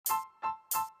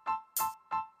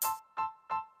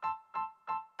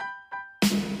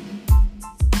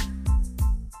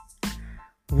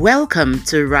Welcome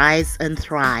to Rise and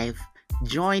Thrive.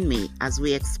 Join me as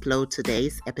we explore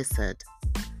today's episode.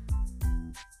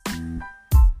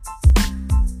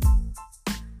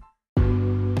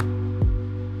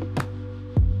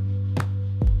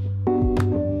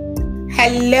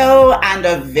 Hello and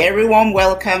a very warm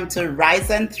welcome to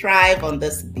Rise and Thrive on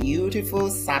this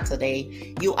beautiful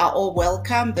Saturday. You are all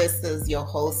welcome. This is your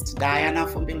host Diana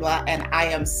from Bilwa, and I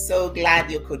am so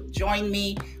glad you could join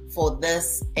me for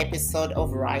this episode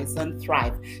of Rise and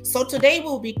Thrive. So today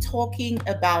we'll be talking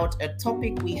about a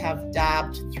topic we have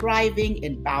dubbed thriving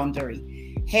in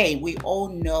boundary. Hey, we all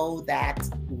know that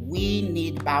we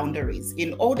need boundaries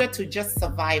in order to just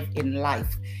survive in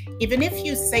life. Even if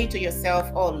you say to yourself,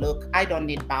 oh, look, I don't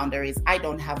need boundaries, I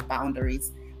don't have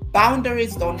boundaries.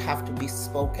 Boundaries don't have to be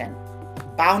spoken.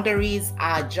 Boundaries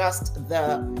are just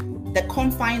the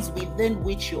confines within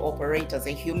which you operate as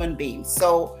a human being.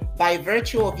 So by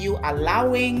virtue of you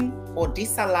allowing or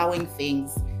disallowing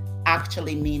things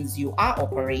actually means you are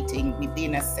operating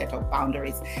within a set of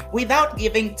boundaries. Without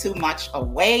giving too much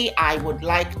away, I would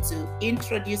like to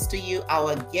introduce to you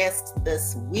our guest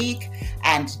this week.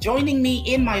 And joining me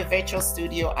in my virtual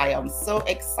studio, I am so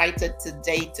excited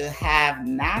today to have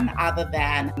none other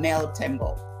than Mel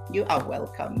Tembi. You are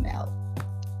welcome, Mel.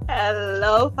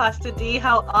 Hello, Pastor D.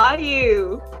 How are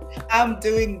you? I'm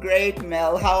doing great,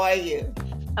 Mel. How are you?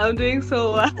 I'm doing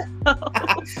so well.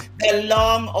 The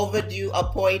long overdue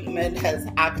appointment has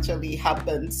actually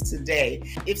happened today.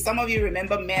 If some of you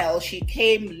remember Mel, she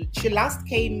last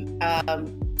came on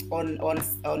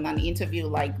an interview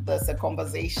like this, a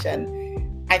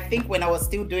conversation, I think when I was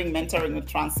still doing mentoring with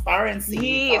transparency,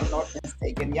 yes. If I'm not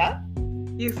mistaken, yeah?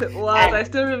 Yes, it was. I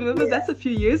still remember. That's a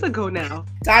few years ago now.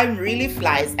 Time really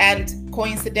flies. And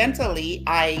coincidentally,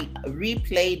 I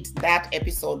replayed that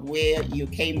episode where you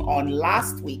came on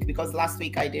last week, because last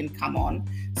week I didn't come on.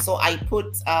 So I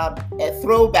put a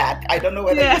throwback. I don't know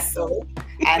whether you saw it.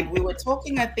 And we were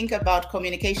talking, I think, about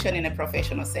communication in a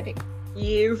professional setting.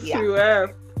 Yes, we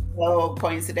were. So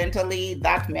coincidentally,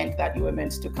 that meant that you were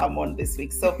meant to come on this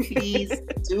week. So please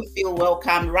do feel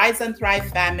welcome. Rise and Thrive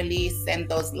family, send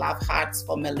those love hearts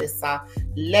for Melissa.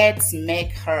 Let's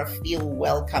make her feel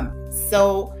welcome.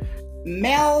 So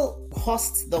Mel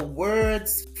hosts the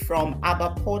Words from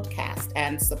Abba podcast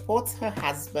and supports her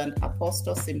husband,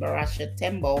 Apostle Simbarasha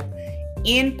Tembo,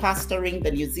 in pastoring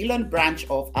the New Zealand branch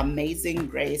of Amazing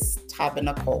Grace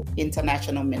Tabernacle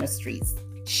International Ministries.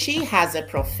 She has a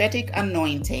prophetic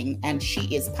anointing, and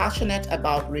she is passionate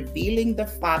about revealing the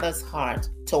Father's heart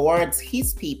towards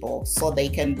his people so they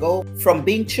can go from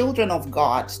being children of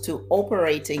God to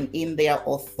operating in their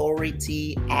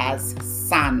authority as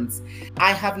sons.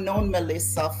 I have known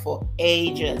Melissa for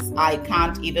ages. I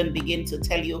can't even begin to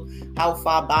tell you how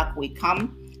far back we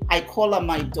come. I call her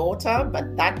my daughter,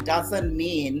 but that doesn't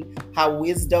mean her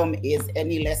wisdom is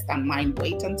any less than mine.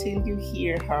 Wait until you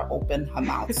hear her open her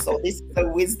mouth. So this is a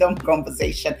wisdom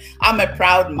conversation. I'm a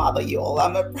proud mother, y'all.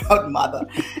 I'm a proud mother.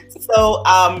 So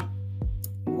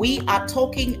we are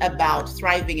talking about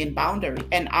thriving in boundary,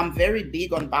 and I'm very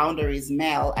big on boundaries,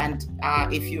 Mel. And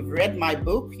if you've read my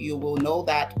book, you will know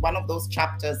that one of those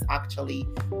chapters actually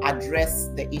address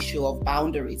the issue of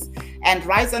boundaries. And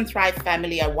Rise and Thrive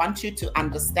family, I want you to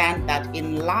understand that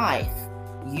in life,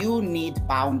 you need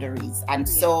boundaries. And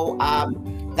so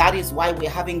that is why we're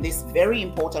having this very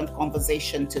important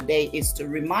conversation today, is to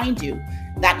remind you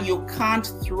that you can't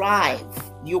thrive.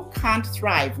 You can't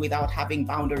thrive without having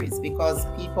boundaries, because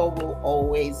people will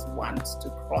always want to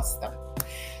cross them.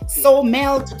 So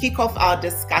Mel, to kick off our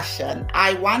discussion,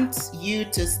 I want you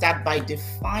to start by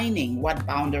defining what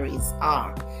boundaries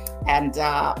are and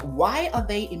why are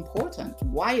they important?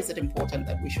 Why is it important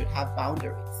that we should have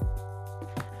boundaries?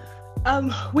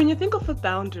 When you think of a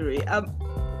boundary,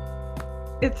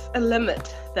 it's a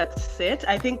limit that's set.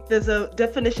 I think there's a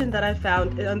definition that I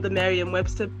found on the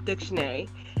Merriam-Webster dictionary,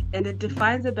 and it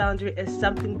defines a boundary as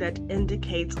something that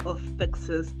indicates or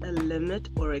fixes a limit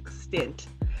or extent.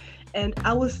 And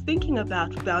I was thinking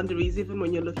about boundaries even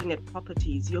when you're looking at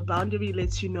properties. Your boundary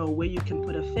lets you know where you can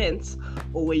put a fence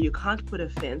or where you can't put a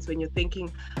fence. When you're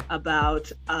thinking about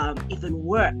even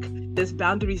work, there's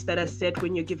boundaries that are set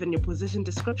when you're given your position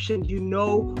description. You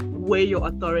know where your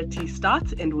authority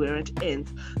starts and where it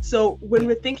ends. So when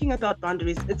we're thinking about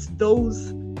boundaries, it's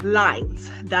those lines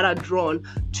that are drawn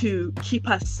to keep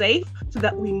us safe so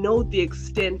that we know the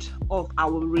extent of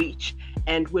our reach,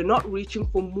 and we're not reaching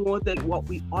for more than what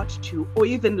we ought to, or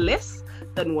even less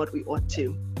than what we ought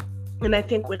to. And I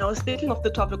think when I was thinking of the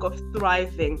topic of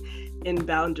thriving in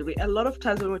boundary, a lot of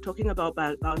times when we're talking about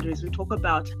boundaries, we talk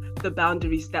about the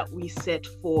boundaries that we set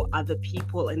for other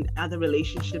people and other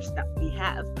relationships that we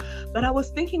have. But I was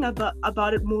thinking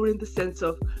about it more in the sense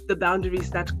of the boundaries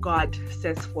that God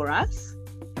sets for us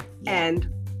and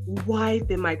why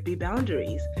there might be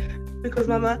boundaries. Because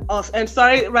Mama, and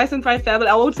sorry, Rice and Fry family,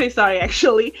 I won't say sorry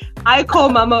actually. I call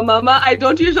Mama Mama. I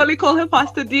don't usually call her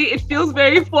Pastor D. It feels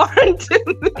very foreign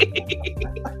to me.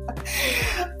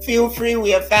 Feel free,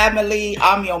 we are family.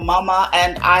 I'm your mama,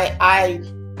 and I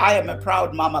am a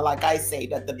proud mama, like I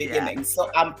said at the beginning. Yeah. So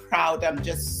I'm proud. I'm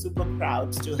just super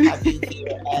proud to have you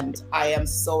here, and I am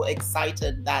so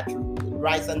excited that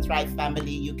Rise and Thrive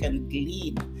family, you can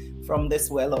glean from this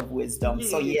well of wisdom.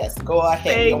 So yes, go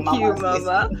ahead. Thank you,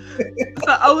 Mama.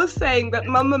 So I was saying that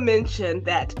Mama mentioned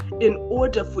that in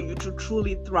order for you to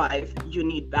truly thrive, you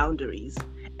need boundaries.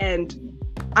 And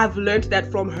I've learned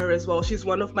that from her as well. She's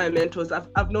one of my mentors.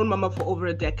 I've known Mama for over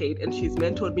a decade, and she's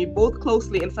mentored me both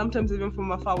closely and sometimes even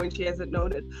from afar when she hasn't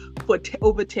known it for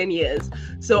over 10 years.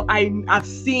 So I've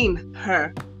seen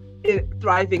her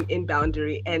thriving in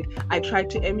boundary, and I try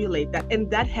to emulate that.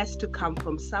 And that has to come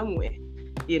from somewhere.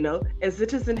 You know, as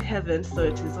it is in heaven, so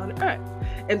it is on earth.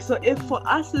 And so if for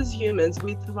us as humans,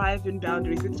 we thrive in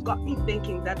boundaries, it's got me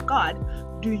thinking that,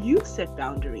 God, do you set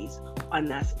boundaries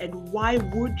on us? And why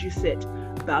would you set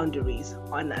boundaries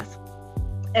on us?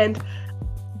 And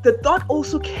the thought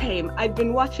also came, I'd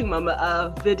been watching, Mama,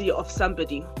 a video of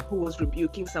somebody who was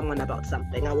rebuking someone about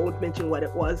something. I won't mention what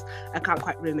it was. I can't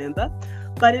quite remember.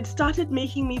 But it started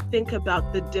making me think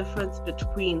about the difference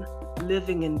between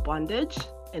living in bondage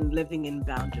and living in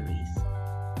boundaries.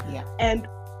 Yeah. And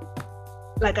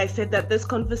like I said, that this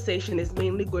conversation is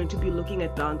mainly going to be looking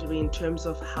at boundary in terms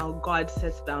of how God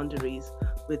sets boundaries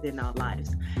within our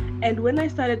lives. And when I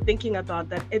started thinking about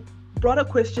that, it brought a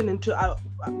question into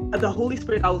the Holy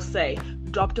Spirit, I will say,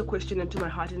 dropped a question into my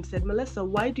heart and said, Melissa,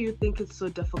 why do you think it's so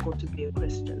difficult to be a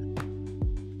Christian?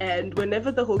 And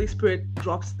whenever the Holy Spirit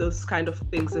drops those kind of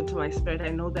things into my spirit, I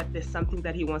know that there's something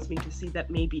that he wants me to see that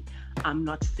maybe I'm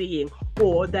not seeing,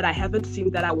 or that I haven't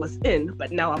seen that I was in,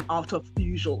 but now I'm out of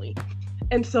usually.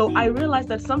 And so I realized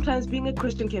that sometimes being a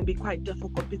Christian can be quite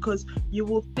difficult because you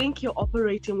will think you're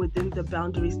operating within the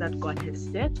boundaries that God has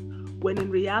set, when in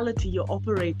reality you're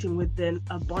operating within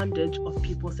a bondage of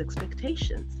people's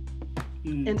expectations.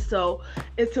 And so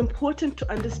it's important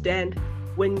to understand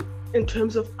in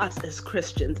terms of us as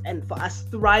Christians, and for us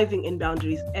thriving in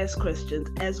boundaries as Christians,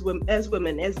 as women,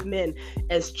 as men,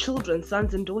 as children,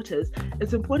 sons and daughters,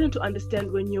 it's important to understand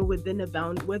when you're within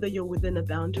whether you're within a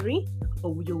boundary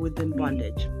or you're within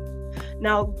bondage.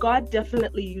 Now, God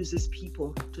definitely uses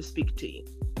people to speak to you.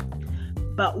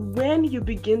 But when you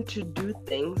begin to do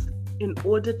things in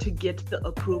order to get the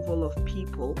approval of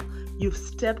people, you've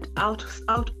stepped out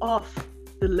of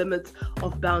the limits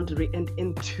of boundary and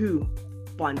into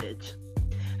bondage.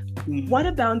 What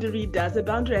a boundary does,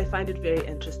 I find it very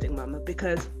interesting, Mama,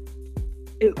 because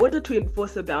in order to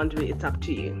enforce a boundary, it's up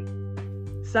to you.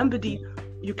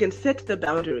 You can set the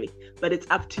boundary, but it's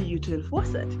up to you to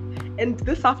enforce it. And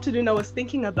this afternoon, I was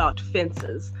thinking about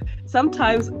fences.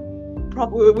 Sometimes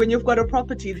when you've got a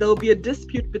property, there'll be a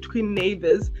dispute between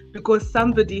neighbors because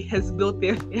somebody has built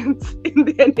their fence in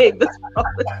their neighbor's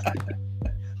property.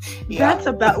 That's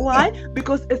about why?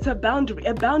 Because it's a boundary.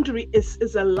 A boundary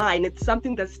is a line. It's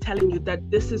something that's telling you that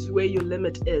this is where your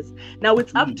limit is. Now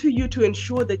it's up to you to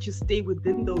ensure that you stay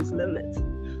within those limits.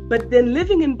 But then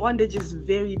living in bondage is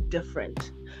very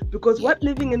different, because what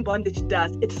living in bondage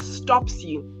does, it stops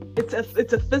you. It's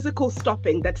a physical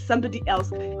stopping that somebody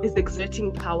else is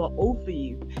exerting power over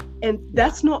you. And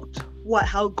that's not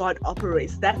how God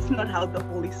operates. That's not how the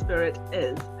Holy Spirit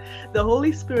is. The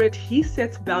Holy Spirit, he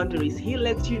sets boundaries. He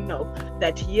lets you know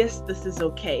that yes, this is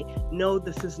okay. No,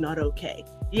 this is not okay.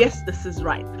 Yes, this is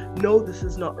right. No, this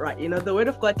is not right. You know, the Word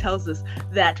of God tells us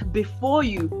that before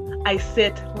you, I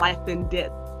set life and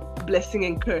death, blessing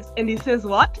and curse. And he says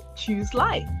what? Choose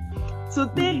life. So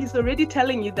there he's already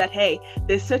telling you that, hey,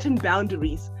 there's certain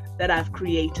boundaries that I've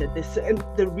created. And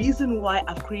the reason why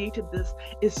I've created this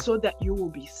is so that you will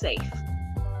be safe.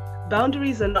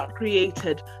 Boundaries are not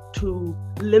created to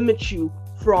limit you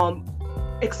from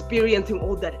experiencing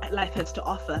all that life has to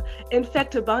offer. In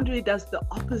fact, a boundary does the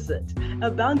opposite.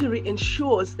 A boundary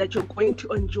ensures that you're going to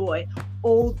enjoy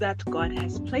all that God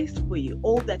has placed for you,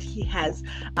 all that he has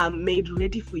made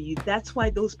ready for you. That's why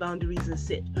those boundaries are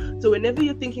set. So whenever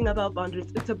you're thinking about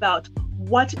boundaries, it's about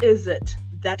what is it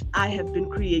that I have been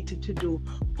created to do.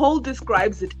 Paul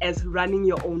describes it as running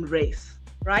your own race,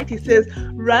 right? He says,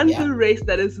 run the race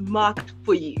that is marked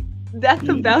for you. That's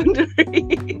a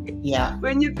boundary. Yeah.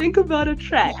 When you think about a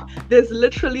track, there's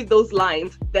literally those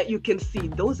lines that you can see.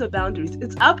 Those are boundaries.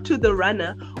 It's up to the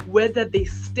runner whether they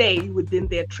stay within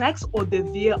their tracks or they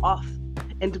veer off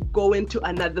and go into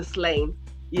another lane,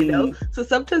 you know? So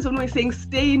sometimes when we're saying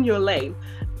stay in your lane,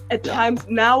 at times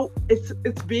now it's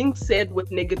being said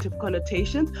with negative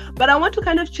connotations, but I want to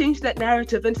kind of change that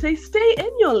narrative and say stay in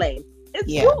your lane.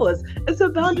 It's yours. It's a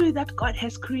boundary that God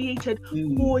has created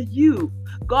for you.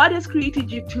 God has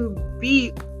created you to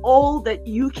be all that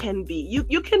you can be.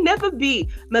 You can never be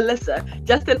Melissa,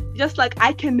 just like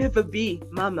I can never be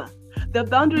Mama. The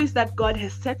boundaries that God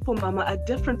has set for Mama are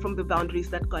different from the boundaries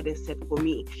that God has set for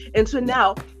me. And so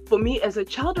now, for me as a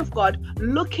child of God,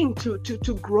 looking to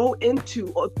grow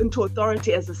into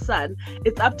authority as a son,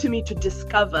 it's up to me to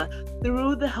discover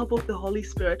through the help of the Holy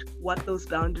Spirit what those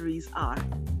boundaries are.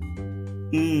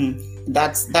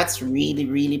 That's really,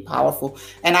 really powerful.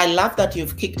 And I love that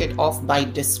you've kicked it off by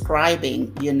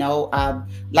describing,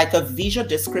 like a visual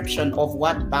description of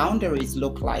what boundaries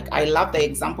look like. I love the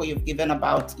example you've given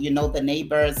about, the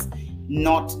neighbors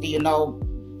not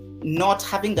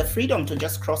having the freedom to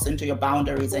just cross into your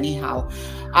boundaries anyhow.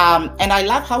 And I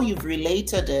love how you've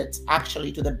related it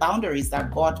actually to the boundaries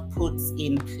that God puts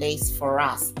in place for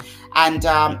us. And,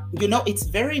 it's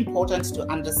very important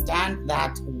to understand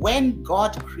that when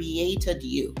God created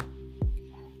you,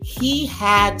 He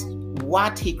had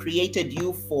what He created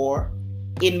you for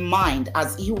in mind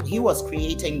as He was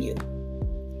creating you.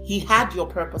 He had your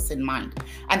purpose in mind.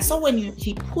 And so when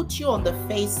He put you on the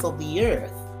face of the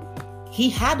earth, He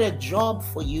had a job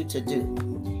for you to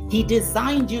do. He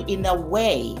designed you in a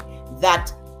way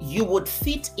that you would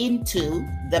fit into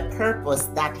the purpose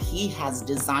that He has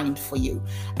designed for you.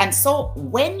 And so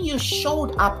when you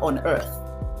showed up on earth,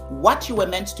 what you were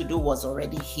meant to do was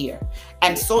already here.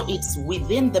 And so it's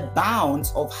within the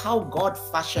bounds of how God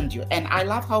fashioned you. And I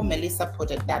love how Melissa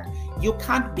put it, that you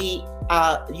can't be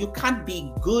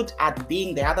good at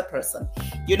being the other person.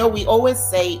 We always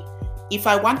say, if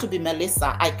I want to be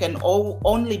Melissa, I can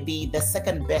only be the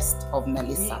second best of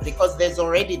Melissa, because there's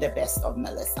already the best of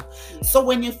Melissa. So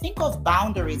when you think of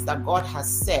boundaries that God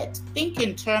has set, think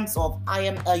in terms of, I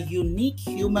am a unique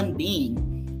human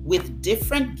being with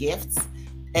different gifts,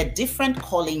 a different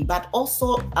calling, but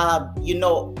also,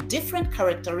 different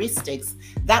characteristics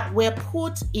that were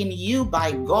put in you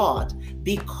by God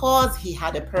because He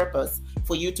had a purpose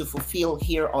for you to fulfill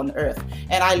here on earth.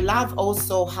 And I love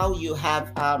also how you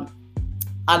have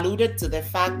alluded to the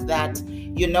fact that,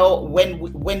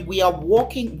 when we are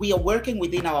working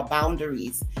within our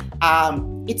boundaries,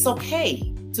 it's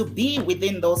okay to be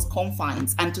within those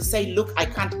confines and to say, look, I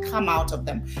can't come out of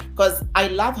them. Because I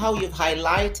love how you've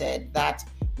highlighted that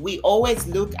we always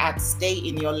look at stay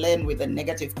in your lane with a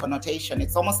negative connotation.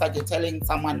 It's almost like you're telling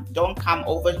someone, don't come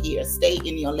over here, stay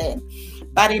in your lane.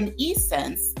 But in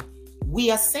essence, we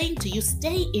are saying to you,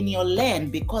 stay in your lane,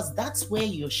 because that's where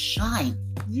you shine.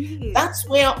 Yes. That's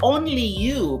where only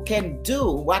you can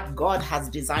do what God has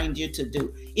designed you to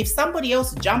do. If somebody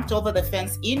else jumped over the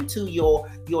fence into your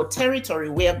territory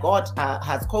where God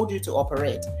has called you to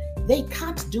operate, they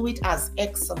can't do it as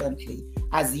excellently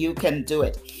as you can do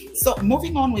it. So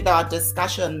moving on with our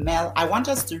discussion, Mel, I want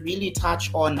us to really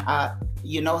touch on,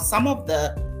 some of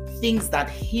the things that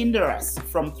hinder us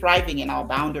from thriving in our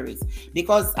boundaries,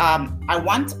 because I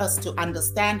want us to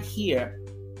understand here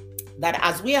that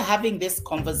as we are having this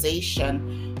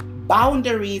conversation,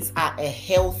 boundaries are a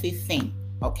healthy thing.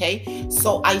 Okay,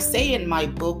 so I say in my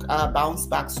book, Bounce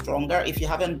Back Stronger, if you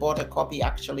haven't bought a copy,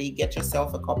 actually get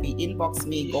yourself a copy, inbox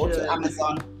me, go to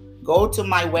Amazon, go to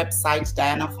my website,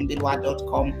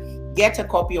 dianafumbilwa.com, get a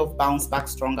copy of Bounce Back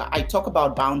Stronger. I talk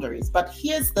about boundaries, but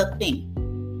here's the thing.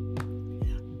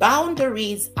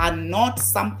 Boundaries are not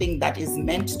something that is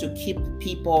meant to keep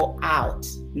people out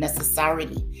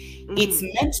necessarily. It's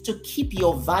meant to keep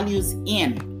your values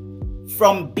in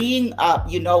from being,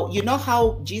 you know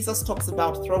how Jesus talks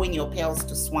about throwing your pearls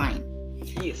to swine.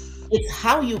 Yes. It's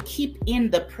how you keep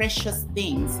in the precious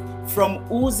things from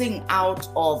oozing out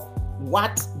of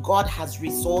what God has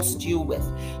resourced you with.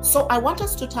 So I want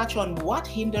us to touch on what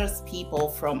hinders people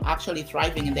from actually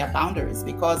thriving in their boundaries,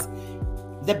 because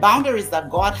the boundaries that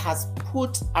God has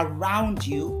put around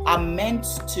you are meant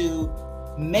to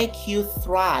make you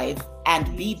thrive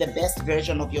and be the best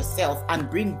version of yourself and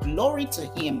bring glory to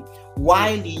Him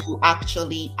while you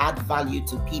actually add value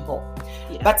to people.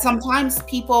 Yeah. But sometimes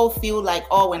people feel like,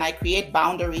 oh, when I create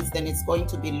boundaries, then it's going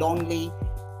to be lonely.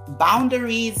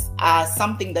 Boundaries are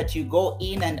something that you go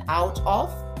in and out of.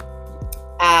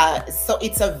 So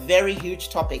it's a very huge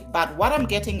topic. But what I'm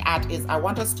getting at is I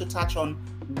want us to touch on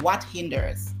what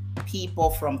hinders people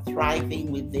from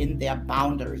thriving within their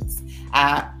boundaries?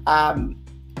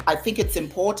 I think it's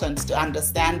important to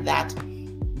understand that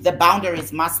the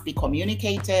boundaries must be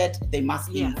communicated, they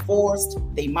must be enforced,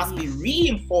 they must be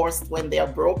reinforced when they are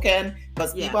broken,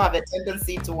 because people have a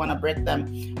tendency to want to break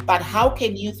them. But how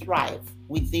can you thrive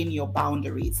within your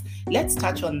boundaries? Let's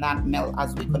touch on that, Mel,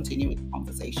 as we continue with the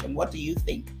conversation. What do you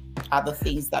think are the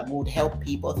things that would help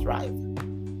people thrive?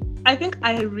 I think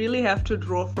I really have to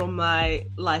draw from my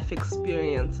life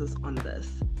experiences on this.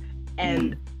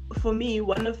 And for me,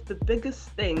 one of the biggest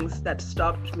things that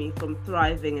stopped me from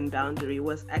thriving in boundary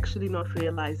was actually not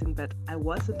realizing that I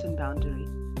wasn't in boundary.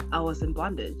 I was in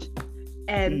bondage.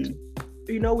 And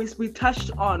we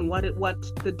touched on what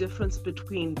the difference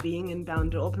between being in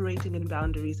boundary, operating in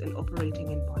boundaries, and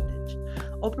operating in bondage.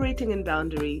 Operating in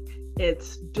boundary,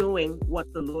 it's doing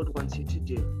what the Lord wants you to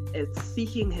do. It's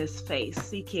seeking his face,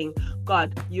 seeking,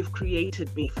 God, you've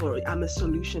created me I'm a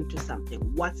solution to something.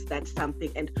 What's that something?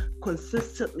 And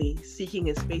consistently seeking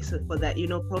his face for that.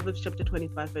 Proverbs chapter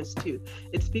 25, verse 2,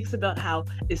 it speaks about how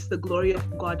it's the glory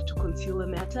of God to conceal a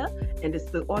matter, and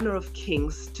it's the honor of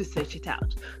kings to search it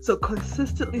out. So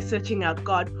consistently searching out,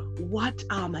 God, what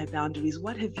are my boundaries?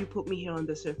 What have you put me here on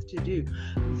this earth to do?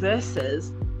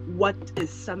 Versus what is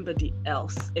somebody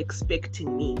else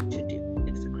expecting me to do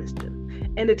as a Christian?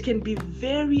 And it can be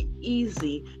very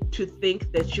easy to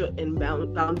think that you're in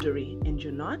boundary and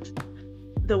you're not.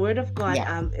 The word of God,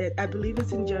 I believe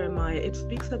it's in Jeremiah, it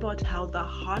speaks about how the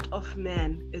heart of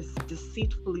man is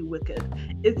deceitfully wicked.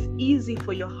 It's easy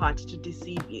for your heart to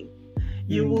deceive you.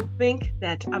 You will think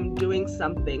that I'm doing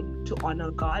something to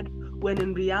honor God, when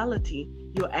in reality,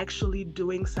 you're actually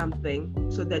doing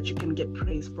something so that you can get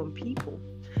praise from people.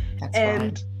 That's and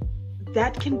right.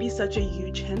 That can be such a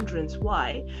huge hindrance.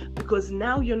 Why? Because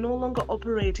now you're no longer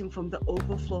operating from the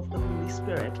overflow of the Holy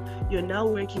Spirit. You're now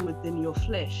working within your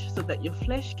flesh, so that your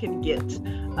flesh can get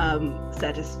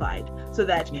satisfied, so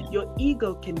that your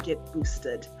ego can get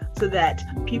boosted, so that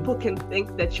people can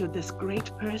think that you're this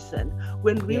great person,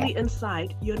 when really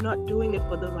inside you're not doing it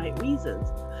for the right reasons.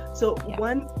 So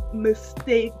one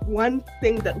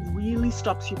thing that really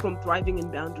stops you from thriving in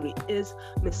boundary is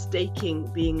mistaking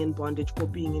being in bondage for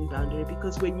being in boundary.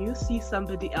 Because when you see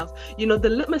somebody else, the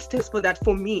litmus test for that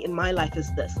for me in my life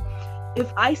is this: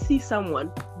 if I see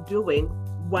someone doing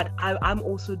what I'm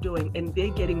also doing and they're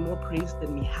getting more praise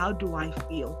than me, how do I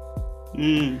feel?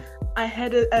 I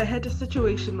had a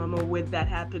situation, Mama, where that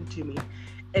happened to me,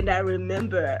 and I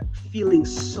remember feeling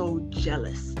so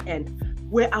jealous, and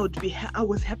where I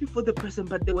was happy for the person,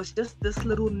 but there was just this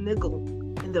little niggle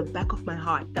in the back of my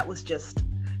heart that was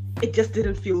it just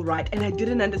didn't feel right, and I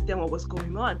didn't understand what was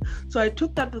going on. So I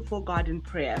took that before God in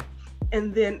prayer,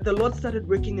 and then the Lord started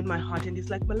working in my heart, and he's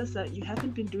like, Melissa, you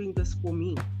haven't been doing this for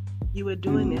me. You were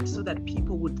doing it so that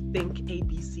people would think A,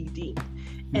 B, C, D.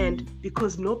 And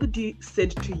because nobody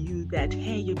said to you that,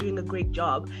 hey, you're doing a great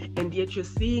job, and yet you're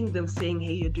seeing them saying,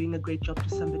 hey, you're doing a great job to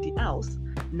somebody else,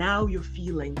 now you're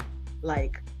feeling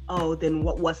like, oh, then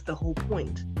what was the whole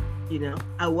point?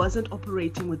 I wasn't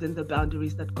operating within the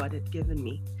boundaries that God had given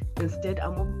me. Instead,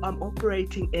 I'm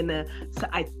operating in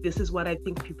this is what I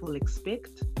think people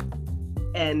expect,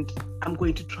 and I'm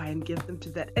going to try and give them to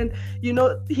that. And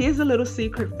here's a little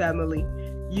secret, family: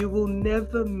 you will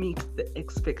never meet the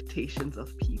expectations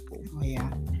of people. Oh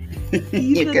yeah.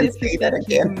 Even you can if say that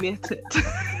again. You met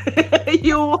it.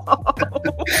 You won't.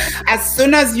 As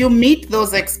soon as you meet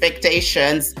those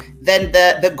expectations, then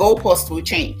the goalpost will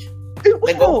change. The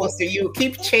goalpost, you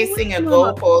keep chasing a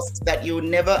goalpost that you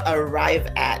never arrive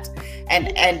at, and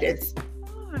it's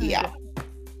yeah.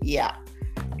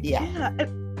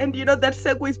 And that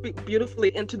segues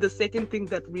beautifully into the second thing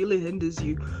that really hinders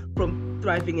you from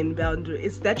thriving in boundary,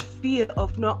 is that fear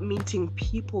of not meeting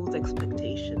people's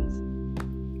expectations.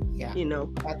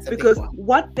 That's a because big one.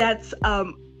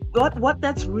 what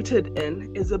that's rooted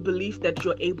in is a belief that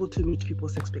you're able to meet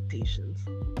people's expectations.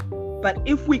 But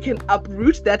if we can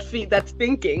uproot that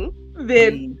thinking,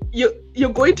 then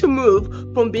you're going to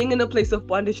move from being in a place of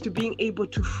bondage to being able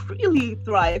to freely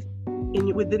thrive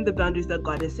within the boundaries that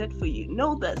God has set for you.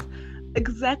 Know this.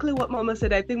 Exactly what Mama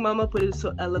said. I think Mama put it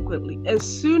so eloquently. As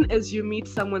soon as you meet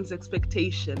someone's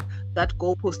expectation, that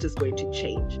goalpost is going to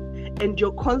change. And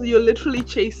you're literally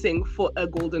chasing for a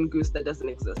golden goose that doesn't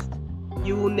exist.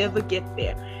 You will never get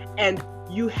there. And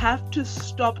you have to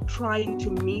stop trying to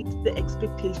meet the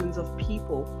expectations of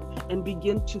people and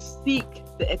begin to seek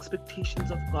the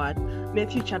expectations of God.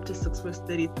 Matthew chapter 6 verse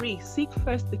 33, seek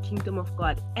first the kingdom of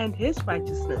God and his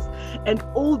righteousness, and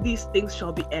all these things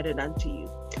shall be added unto you.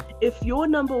 If your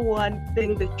number one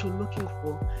thing that you're looking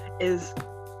for is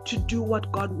to do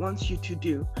what God wants you to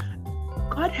do,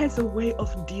 God has a way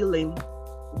of dealing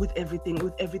with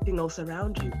everything else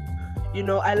around you. You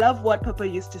know, I love what Papa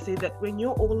used to say, that when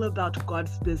you're all about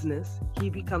God's business, he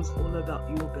becomes all about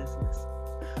your business.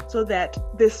 So that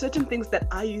there's certain things that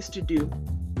I used to do,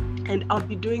 and I'll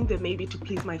be doing them maybe to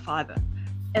please my father.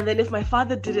 And then if my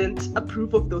father didn't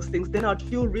approve of those things, then I'd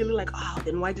feel really like, oh,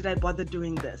 then why did I bother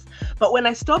doing this? But when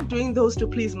I stopped doing those to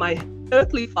please my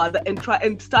earthly father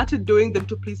and started doing them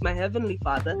to please my heavenly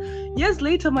father, years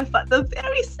later, the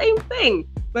very same thing,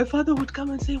 my father would come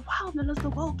and say, wow, Melissa,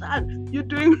 well done. You're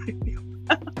doing really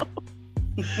well.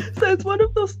 So it's one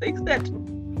of those things that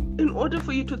in order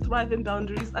for you to thrive in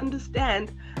boundaries,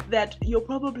 understand that you're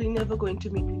probably never going to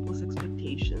meet people's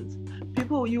expectations.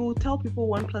 You will tell people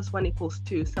 1 + 1 =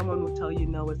 2. Someone will tell you,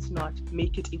 no, it's not.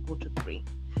 Make it equal to 3.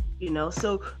 You know,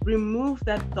 so remove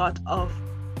that thought of,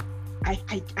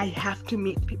 I have to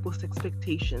meet people's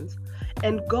expectations,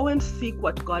 and go and seek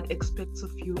what God expects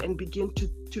of you and begin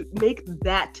to make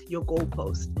that your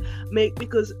goalpost.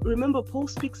 Because remember, Paul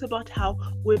speaks about how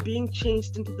we're being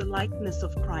changed into the likeness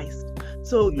of Christ.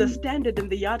 So the standard and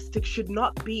the yardstick should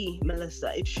not be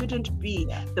Melissa. It shouldn't be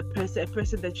a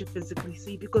person that you physically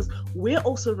see, because we're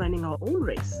also running our own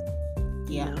race.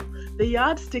 You know? The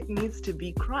yardstick needs to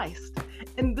be Christ.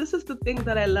 And this is the thing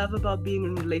that I love about being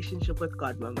in relationship with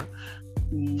God, Mama.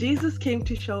 Jesus came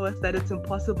to show us that it's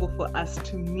impossible for us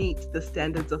to meet the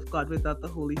standards of God without the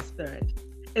Holy Spirit.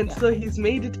 And so he's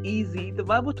made it easy. The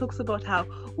Bible talks about how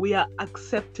we are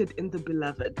accepted in the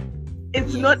beloved.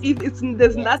 It's not even,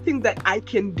 there's nothing that I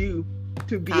can do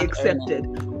to be accepted.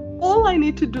 All I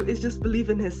need to do is just believe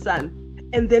in his son,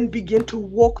 and then begin to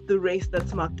walk the race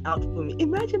that's marked out for me.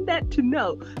 Imagine that, to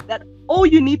know that all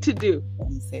you need to do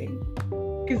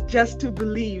is just to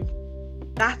believe.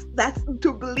 That's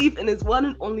to believe in his one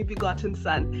and only begotten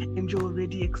son, and you're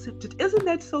already accepted. Isn't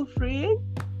that so freeing?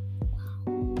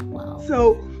 Wow.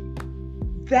 So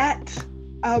that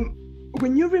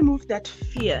when you remove that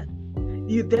fear,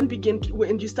 you then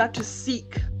when you start to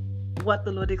seek what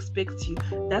the Lord expects you,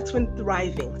 that's when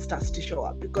thriving starts to show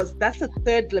up, because that's a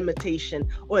third limitation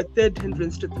or a third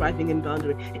hindrance to thriving in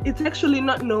boundary. It's actually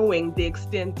not knowing the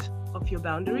extent of your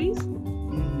boundaries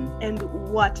and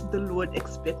what the Lord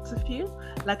expects of you.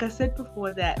 Like I said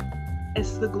before, that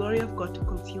it's the glory of God to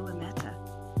conceal a matter,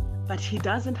 but he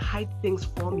doesn't hide things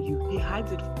from you. He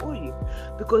hides it for you,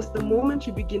 because the moment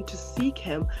you begin to seek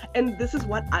him, and this is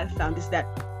what I found, is that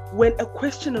when a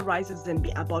question arises in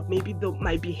me about maybe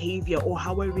my behavior or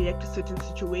how I react to certain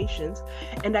situations,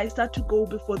 and I start to go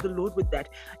before the Lord with that,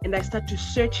 and I start to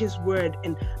search his word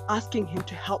and asking him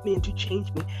to help me and to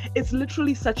change me, it's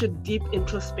literally such a deep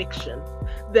introspection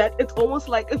that it's almost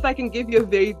like, if I can give you a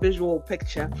very visual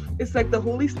picture, it's like the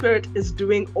Holy Spirit is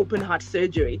doing open heart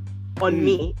surgery on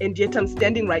me, and yet I'm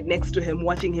standing right next to him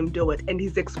watching him do it, and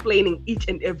he's explaining each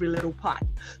and every little part,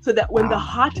 so that when the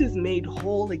heart is made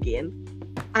whole again,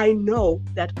 I know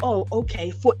that, oh,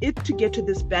 okay, for it to get to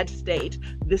this bad state,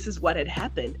 this is what had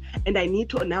happened, and I need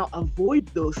to now avoid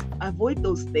those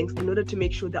things in order to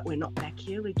make sure that we're not back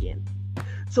here again.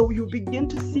 So you begin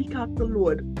to seek out the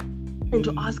Lord and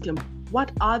to ask him,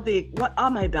 what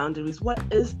are my boundaries? What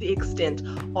is the extent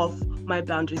of my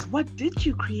boundaries? What did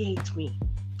you create me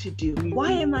to do?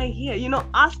 Why am I here? You know,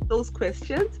 ask those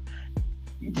questions.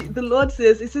 The Lord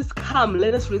says, come,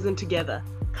 let us reason together.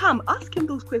 Come, ask him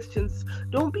those questions.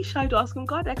 Don't be shy to ask him,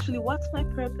 God, actually, what's my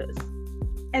purpose?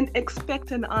 And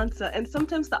expect an answer. And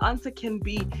sometimes the answer can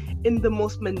be in the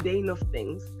most mundane of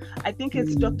things. I think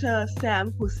it's Dr.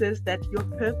 Sam who says that your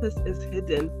purpose is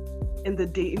hidden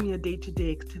in your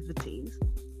day-to-day activities.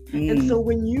 And so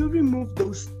when you remove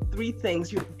those 3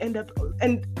 things, you end up,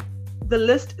 and the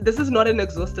list, this is not an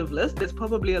exhaustive list, there's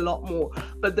probably a lot more,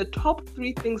 but the top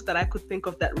 3 things that I could think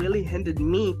of that really hindered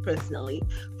me personally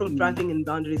from thriving in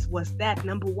boundaries was that,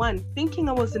 number 1, thinking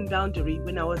I was in boundary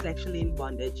when I was actually in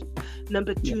bondage.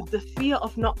 Number 2, the fear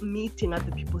of not meeting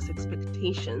other people's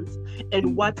expectations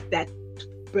and what that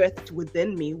birthed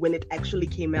within me when it actually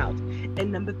came out.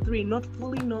 And number 3, not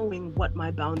fully knowing what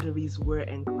my boundaries were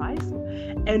in Christ.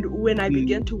 And when I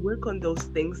began to work on those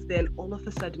things, then all of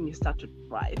a sudden you start to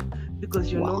thrive,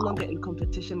 because you're no longer in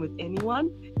competition with anyone.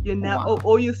 You're now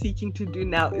all you're seeking to do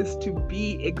now is to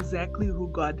be exactly who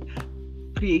God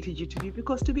created you to be,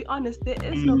 because to be honest, there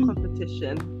is no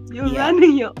competition. You're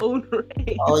running your own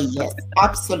race. Oh yes,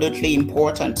 absolutely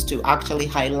important to actually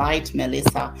highlight,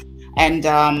 Melissa. And,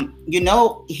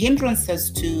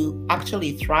 hindrances to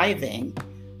actually thriving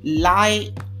lie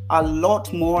a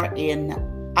lot more in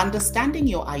understanding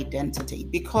your identity.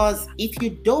 Because if you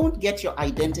don't get your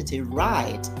identity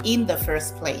right in the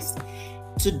first place,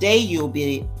 today you'll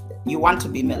be you want to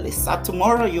be Melissa.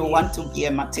 Tomorrow you want to be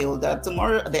a Matilda.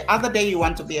 Tomorrow, the other day you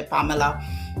want to be a Pamela.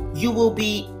 You will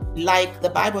be like the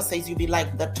Bible says, you'll be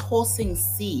like the tossing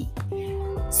sea.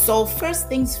 So first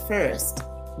things first,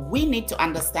 we need to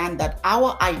understand that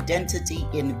our identity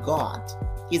in God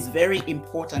is very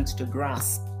important to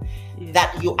grasp. Yes.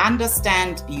 That you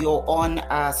understand your own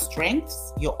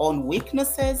strengths, your own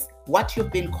weaknesses, what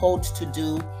you've been called to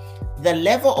do, the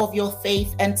level of your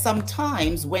faith. And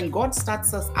sometimes when God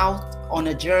starts us out on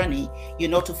a journey,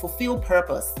 to fulfill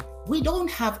purpose, we don't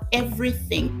have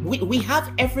everything. We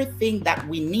have everything that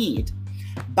we need,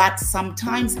 but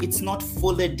sometimes it's not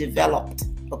fully developed.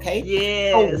 Okay.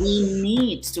 Yes. So we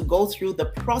need to go through the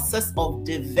process of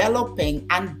developing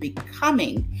and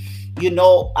becoming,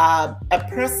 a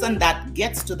person that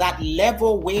gets to that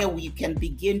level where we can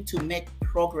begin to make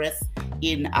progress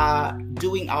in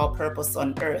doing our purpose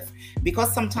on earth.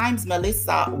 Because sometimes,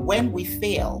 Melissa, when we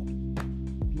fail,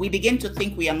 we begin to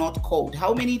think we are not called.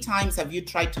 How many times have you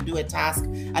tried to do a task,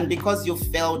 and because you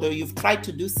failed, or you've tried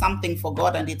to do something for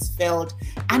God and it's failed,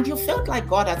 and you felt like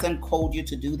God hasn't called you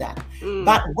to do that?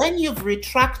 But when you've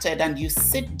retracted and you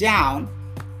sit down,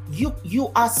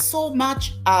 you are so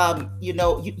much,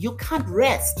 you can't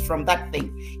rest from that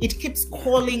thing. It keeps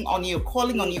calling on you,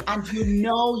 and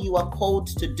you are called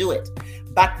to do it.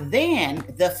 But then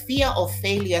the fear of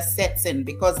failure sets in,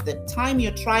 because the time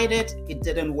you tried it, it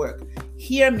didn't work.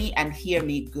 Hear me and hear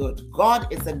me good. God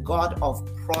is a God of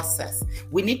process.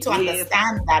 We need to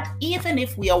understand that even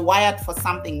if we are wired for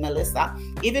something, Melissa,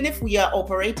 even if we are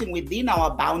operating within our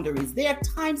boundaries, there are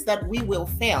times that we will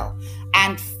fail.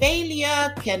 And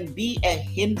failure can be a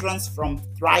hindrance from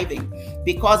thriving,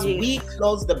 because we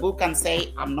close the book and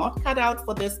say, I'm not cut out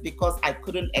for this because I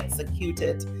couldn't execute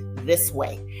it this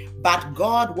way. But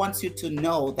God wants you to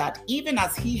know that even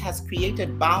as He has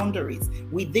created boundaries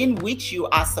within which you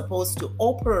are supposed to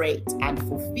operate and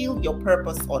fulfill your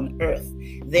purpose on earth,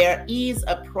 there is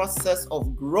a process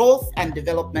of growth and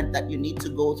development that you need to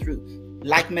go through.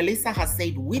 Like Melissa has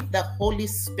said, with the Holy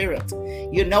Spirit.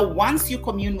 Once you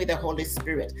commune with the Holy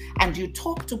Spirit and you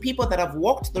talk to people that have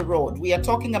walked the road, we are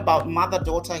talking about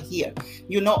mother-daughter here.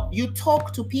 You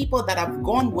talk to people that have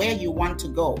gone where you want to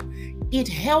go. It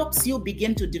helps you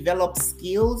begin to develop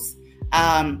skills.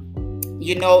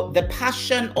 The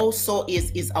passion also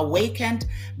is awakened,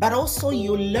 but also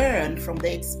you learn from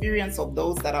the experience of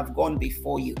those that have gone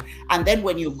before you. And then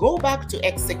when you go back to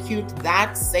execute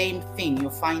that same thing, you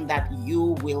find that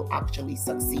you will actually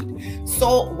succeed.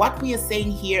 So what we are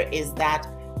saying here is that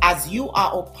as you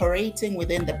are operating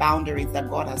within the boundaries that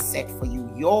God has set for you,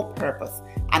 your purpose,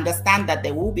 understand that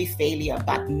there will be failure,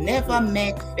 but never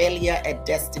make failure a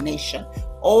destination.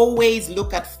 Always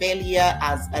look at failure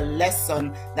as a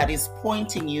lesson that is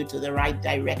pointing you to the right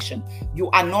direction. You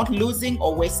are not losing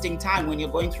or wasting time when you're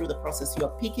going through the process.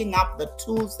 You're picking up the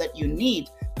tools that you need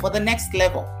for the next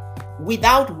level,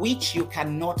 without which you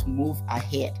cannot move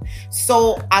ahead.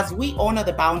 So as we honor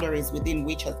the boundaries within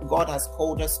which God has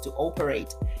called us to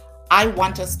operate, I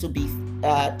want us to be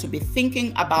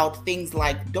thinking about things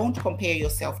like, don't compare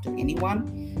yourself to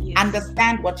anyone.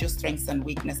 Understand what your strengths and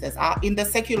weaknesses are. In the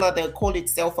secular, they call it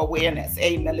self-awareness.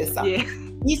 Hey, Melissa,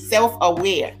 be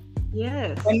self-aware.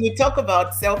 Yes. When we talk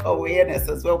about self-awareness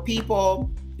as well,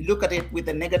 people look at it with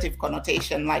a negative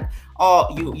connotation, like, oh,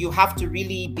 you have to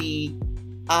really be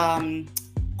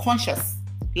conscious,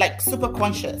 like super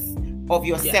conscious of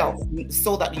yourself,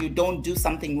 so that you don't do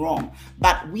something wrong.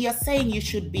 But we are saying you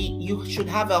should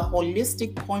have a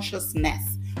holistic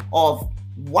consciousness of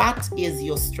what is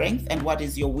your strength and what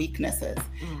is your weaknesses.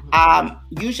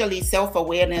 Usually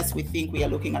self-awareness, we think we are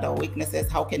looking at our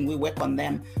weaknesses, how can we work on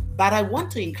them? But I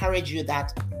want to encourage you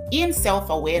that in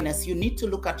self-awareness, you need to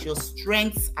look at your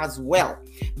strengths as well,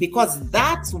 because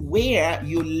that's where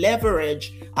you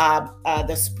leverage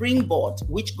the springboard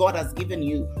which God has given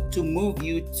you to move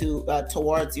you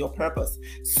towards your purpose.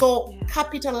 So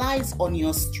capitalize on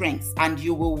your strengths, and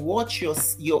you will watch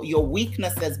your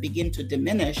weaknesses begin to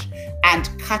diminish and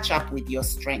catch up with your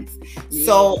strengths.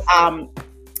 So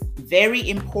very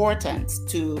important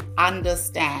to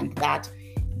understand that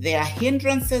there are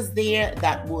hindrances there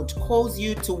that would cause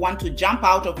you to want to jump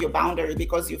out of your boundary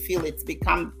because you feel it's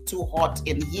become too hot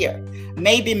in here.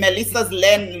 Maybe Melissa's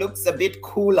lane looks a bit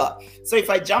cooler. So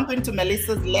if I jump into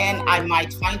Melissa's lane, I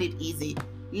might find it easy.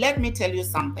 Let me tell you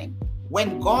something.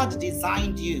 When God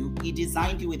designed you, He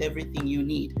designed you with everything you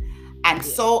need. And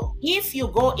so if you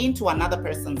go into another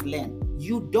person's lane,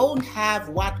 you don't have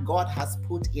what God has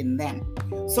put in them.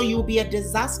 So you'll be a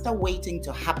disaster waiting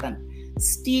to happen.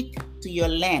 Stick to your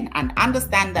lane and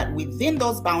understand that within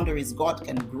those boundaries, God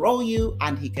can grow you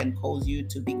and He can cause you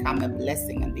to become a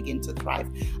blessing and begin to thrive.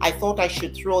 I thought I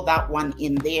should throw that one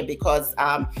in there because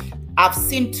I've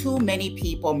seen too many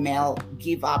people, Mel,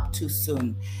 give up too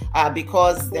soon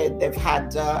because they've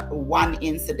had one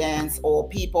incident, or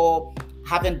people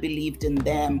haven't believed in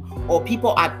them, or people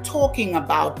are talking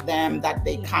about them that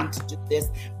they can't do this.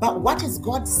 But what is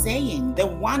God saying? The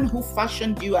one who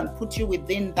fashioned you and put you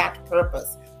within that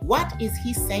purpose, what is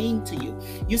He saying to you?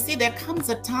 You see, there comes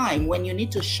a time when you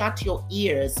need to shut your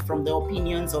ears from the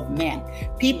opinions of men.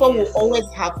 People will always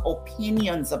have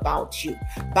opinions about you,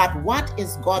 but what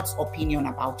is God's opinion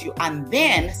about you? And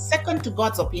then, second to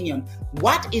God's opinion,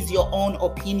 what is your own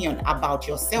opinion about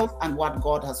yourself and what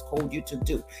God has called you to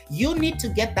do? You need to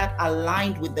get that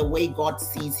aligned with the way God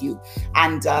sees you,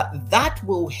 and that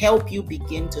will help you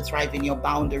begin to thrive in your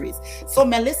boundaries. So,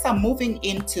 Melissa, moving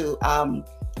into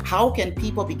how can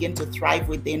people begin to thrive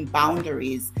within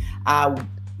boundaries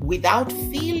without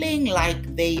feeling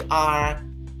like they are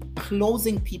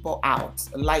closing people out,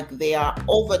 like they are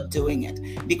overdoing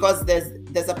it? Because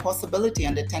there's a possibility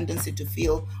and a tendency to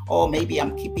feel, oh, maybe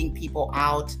I'm keeping people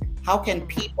out. How can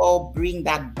people bring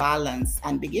that balance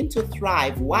and begin to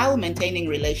thrive while maintaining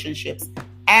relationships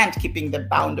and keeping the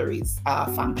boundaries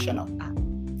functional?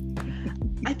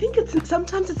 I think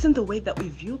sometimes it's in the way that we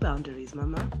view boundaries,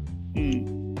 Mama.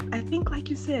 I think, like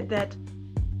you said, that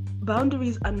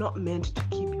boundaries are not meant to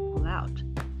keep people out.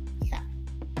 Yeah.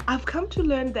 I've come to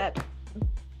learn that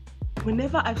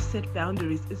whenever I've set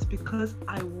boundaries, it's because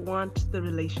I want the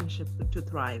relationship to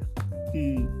thrive.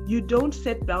 You don't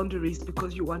set boundaries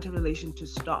because you want a relation to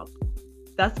stop.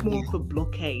 That's more of a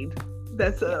blockade.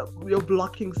 That's you're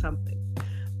blocking something.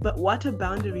 But what a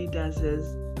boundary does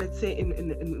is, let's say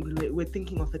we're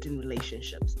thinking of it in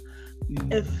relationships.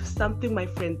 If something my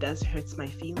friend does hurts my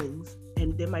feelings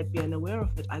and they might be unaware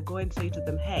of it, I go and say to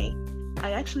them, hey,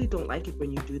 I actually don't like it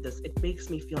when you do this. It makes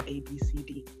me feel A, B, C,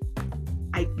 D.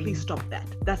 Please stop that.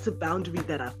 That's a boundary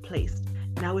that I've placed.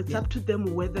 Now it's up to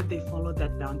them whether they follow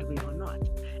that boundary or not.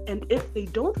 And if they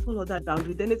don't follow that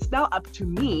boundary, then it's now up to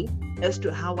me as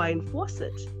to how I enforce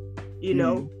it. You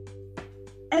know,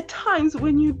 at times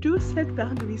when you do set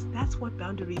boundaries, that's what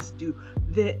boundaries do.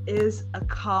 There is a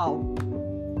call.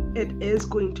 It is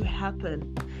going to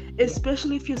happen,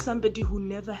 especially if you're somebody who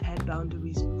never had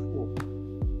boundaries before.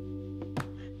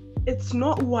 It's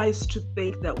not wise to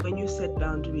think that when you set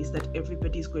boundaries that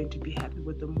everybody's going to be happy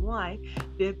with them. Why?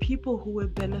 There are people who are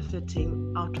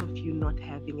benefiting out of you not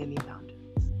having any boundaries.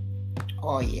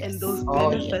 Oh, yes. And those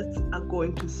benefits are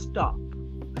going to stop.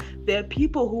 There are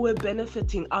people who are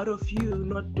benefiting out of you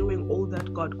not doing all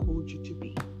that God called you to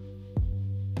be.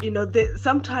 You know,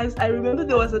 sometimes I remember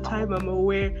there was a time, Mama,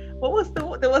 where there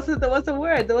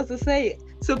was a saying,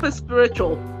 super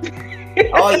spiritual.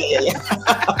 Oh yeah.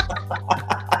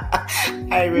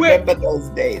 I remember those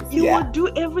days. You would do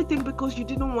everything because you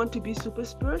didn't want to be super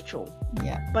spiritual.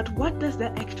 Yeah. But what does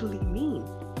that actually mean?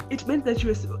 It meant that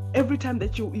every time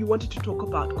that you wanted to talk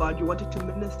about God, you wanted to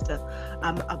minister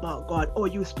about God, or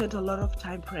you spent a lot of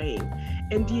time praying,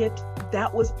 and yet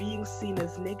that was being seen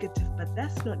as negative, but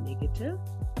that's not negative.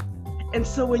 And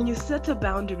so when you set a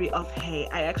boundary of, hey,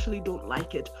 I actually don't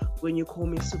like it when you call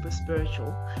me super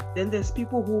spiritual, then there's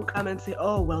people who come and say,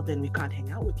 oh, well, then we can't hang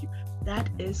out with you. That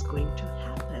is going to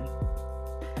happen.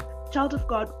 Child of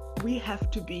God, we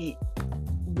have to be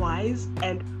wise,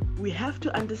 and we have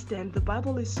to understand the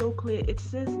Bible is so clear. It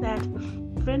says that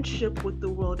friendship with the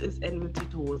world is enmity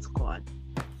towards God.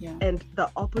 Yeah. And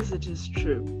the opposite is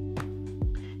true.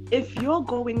 If you're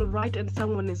going right and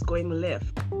someone is going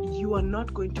left, you are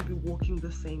not going to be walking the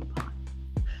same path.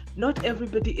 Not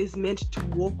everybody is meant to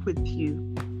walk with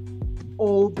you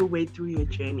all the way through your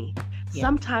journey. Yeah.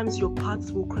 Sometimes your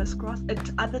paths will crisscross.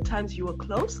 At other times you are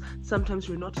close. Sometimes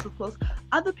you're not so close.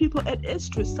 Other people, it is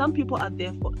true. Some people are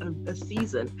there for a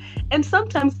season. And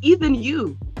sometimes even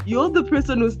you're the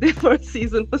person who's there for a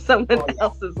season for someone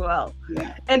else as well.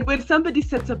 Yeah. And when somebody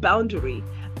sets a boundary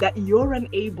that you're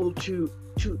unable to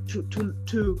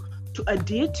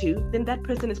adhere to, then that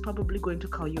person is probably going to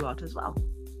call you out as well.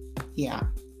 Yeah.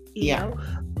 You know,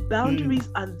 boundaries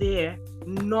are there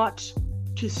not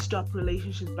to stop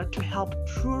relationships, but to help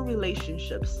true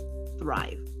relationships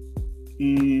thrive.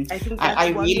 I think I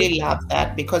really love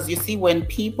that, because you see, when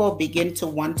people begin to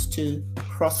want to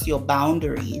cross your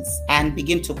boundaries and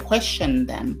begin to question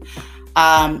them,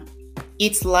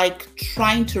 it's like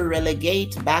trying to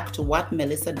relegate back to what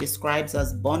Melissa describes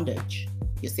as bondage.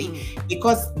 You see,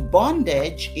 because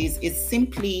bondage is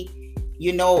simply,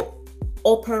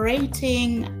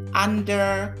 operating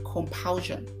under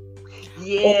compulsion.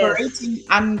 operating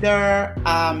under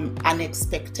an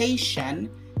expectation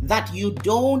that you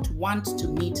don't want to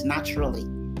meet naturally,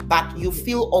 but you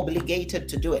feel obligated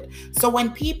to do it. So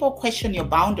when people question your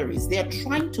boundaries, they're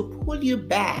trying to pull you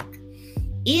back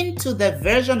into the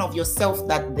version of yourself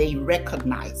that they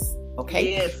recognize.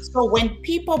 Okay. Yes. So when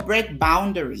people break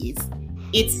boundaries,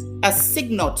 it's a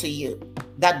signal to you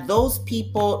that those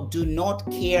people do not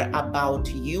care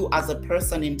about you as a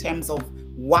person in terms of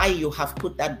why you have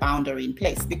put that boundary in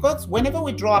place. Because whenever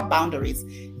we draw up boundaries,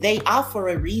 they are for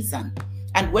a reason.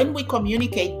 And when we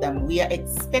communicate them, we are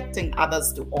expecting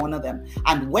others to honor them.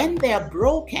 And when they are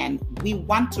broken, we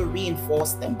want to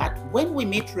reinforce them. But when we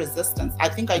meet resistance, I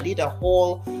think I did a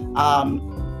whole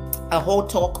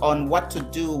talk on what to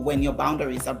do when your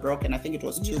boundaries are broken. I think it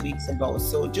was 2 weeks ago.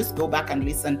 So just go back and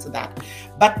listen to that.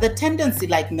 But the tendency,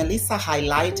 like Melissa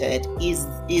highlighted,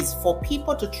 is for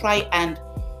people to try and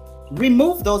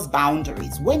remove those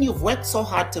boundaries when you've worked so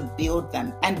hard to build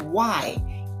them. And why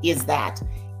is that?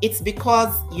 It's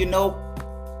because, you know,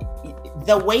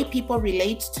 the way people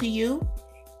relate to you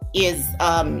is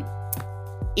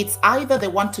it's either they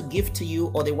want to give to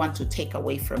you or they want to take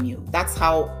away from you. That's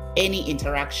how any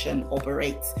interaction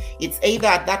operates. It's either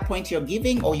at that point you're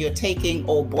giving or you're taking,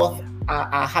 or both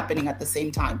are happening at the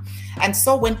same time. And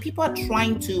so when people are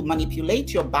trying to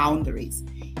manipulate your boundaries,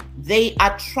 they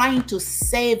are trying to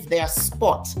save their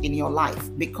spot in your life,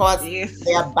 because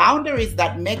there are boundaries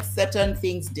that make certain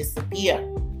things disappear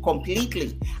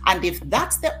completely. And if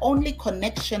that's the only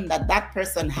connection that that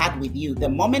person had with you, the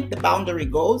moment the boundary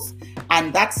goes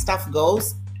and that stuff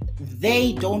goes,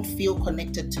 they don't feel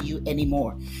connected to you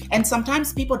anymore. And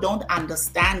sometimes people don't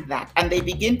understand that, and they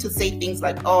begin to say things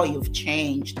like, oh, you've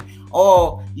changed,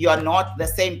 oh, you're not the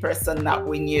same person that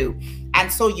we knew.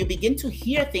 And so you begin to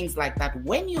hear things like that.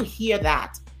 When you hear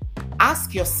that,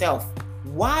 ask yourself,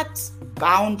 what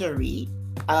boundary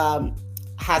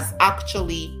has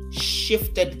actually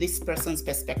shifted this person's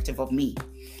perspective of me?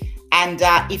 And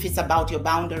if it's about your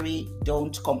boundary,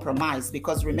 don't compromise.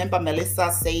 Because remember,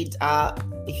 Melissa said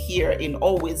here in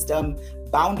All Wisdom,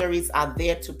 boundaries are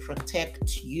there to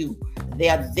protect you. They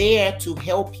are there to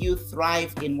help you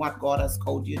thrive in what God has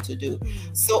called you to do.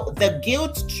 So the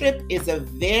guilt trip is a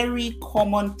very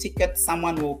common ticket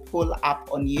someone will pull up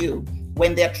on you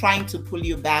when they're trying to pull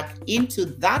you back into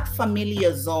that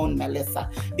familiar zone, Melissa.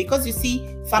 Because you see,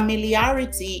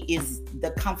 familiarity is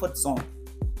the comfort zone.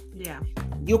 Yeah.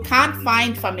 You can't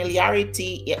find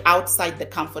familiarity outside the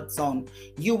comfort zone.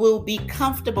 You will be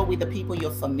comfortable with the people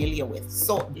you're familiar with.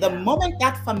 So the moment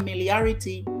that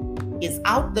familiarity is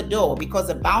out the door, because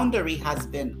a boundary has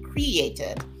been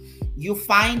created, you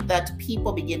find that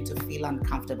people begin to feel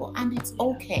uncomfortable, and it's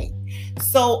okay.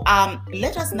 So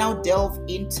let us now delve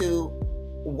into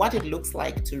what it looks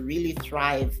like to really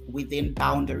thrive within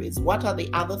boundaries. What are the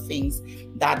other things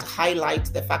that highlight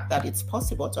the fact that it's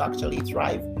possible to actually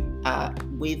thrive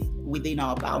within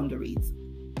our boundaries?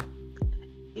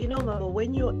 You know, Mama,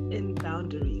 when you're in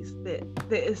boundaries, there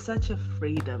is such a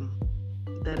freedom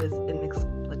that is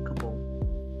inexplicable.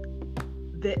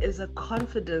 There is a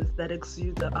confidence that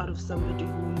exudes out of somebody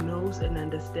who knows and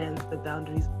understands the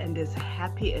boundaries and is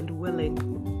happy and willing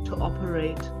to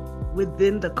operate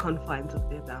within the confines of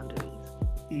their boundaries.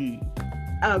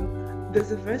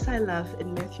 There's a verse I love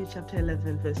in Matthew chapter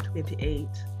 11, verse 28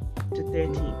 to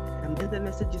 30. In the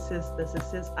message it says this, it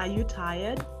says, are you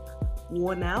tired,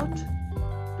 worn out,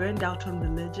 burned out on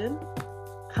religion?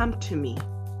 Come to me.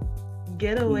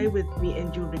 Get away with me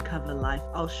and you'll recover life.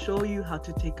 I'll show you how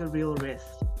to take a real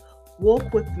rest.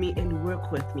 Walk with me and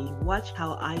work with me. Watch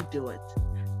how I do it.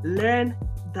 Learn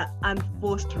the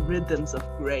unforced rhythms of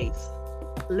grace.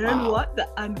 Learn what? The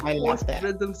unforced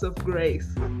rhythms of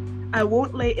grace. I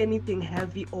won't lay anything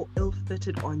heavy or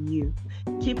ill-fitted on you.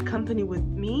 Keep company with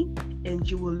me and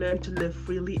you will learn to live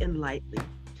freely and lightly.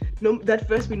 That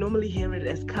verse, we normally hear it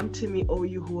as, come to me, all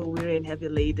you who are weary and heavy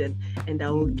laden, and I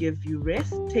will give you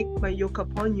rest. Take my yoke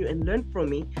upon you and learn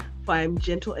from me, for I am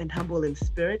gentle and humble in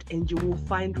spirit, and you will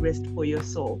find rest for your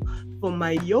soul. For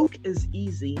my yoke is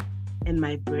easy and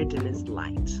my burden is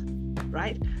light.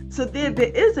 Right? So there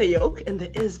is a yoke and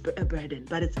there is a burden,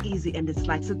 but it's easy and it's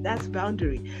light. So that's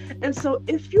boundary. And so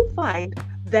if you find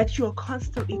that you're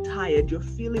constantly tired, you're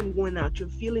feeling worn out, you're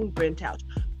feeling burnt out,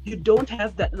 you don't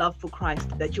have that love for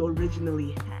Christ that you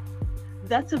originally had,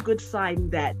 that's a good sign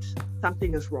that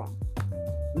something is wrong.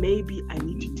 Maybe I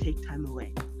need to take time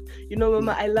away. You know,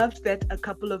 Mama, I loved that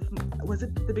was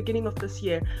it the beginning of this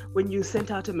year when you sent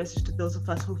out a message to those of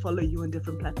us who follow you on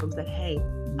different platforms that, hey,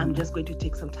 I'm just going to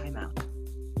take some time out.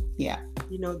 Yeah.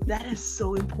 You know, that is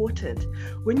so important.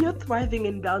 When you're thriving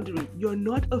in boundary, you're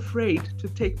not afraid to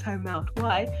take time out.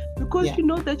 Why? Because you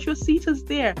know that your seat is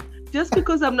there. Just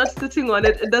because I'm not sitting on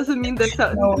it, it doesn't mean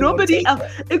that nobody else.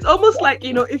 It's almost like,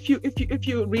 you know, if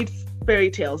you read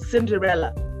fairy tales,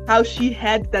 Cinderella, how she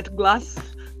had that glass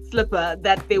slipper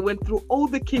that they went through all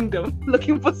the kingdom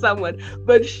looking for someone,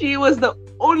 but she was the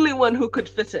only one who could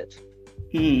fit it.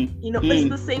 You know, it's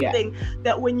the same thing,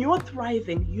 that when you're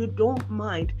thriving, you don't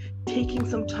mind taking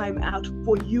some time out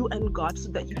for you and God so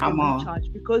that you can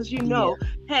recharge, because you know,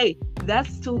 hey,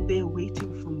 that's still there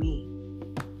waiting for me.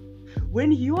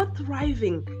 When you're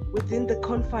thriving within the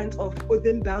confines of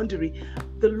within boundary,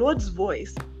 the Lord's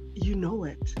voice, you know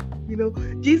it. You know,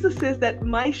 Jesus says that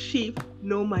my sheep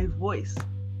know my voice,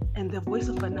 and the voice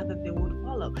of another they won't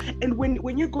follow. And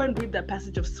when you go and read that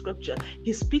passage of scripture,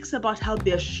 he speaks about how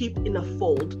they're sheep in a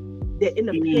fold, they're in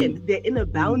a pen, they're in a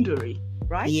boundary,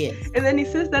 right? Yes. And then he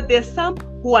says that there's some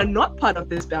who are not part of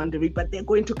this boundary, but they're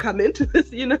going to come into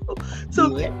this, you know.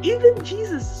 So even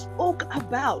Jesus spoke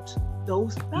about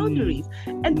those boundaries.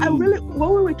 And I really, when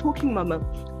we were talking, Mama,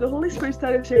 the Holy Spirit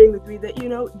started sharing with me that, you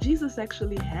know, Jesus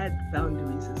actually had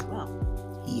boundaries as well.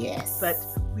 Yes. But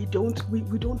we don't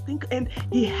think, and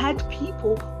he had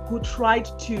people who tried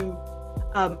to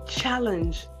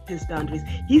challenge his boundaries.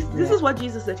 This is what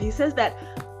Jesus said. He says that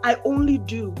I only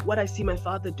do what I see my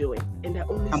Father doing, and I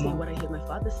only say what I hear my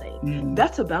Father saying.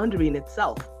 That's a boundary in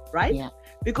itself, right? Yeah.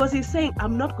 Because he's saying,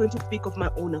 I'm not going to speak of my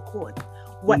own accord.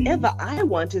 Whatever I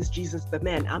want is Jesus the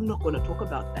man. I'm not going to talk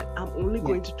about that. I'm only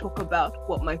going to talk about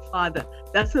what my Father.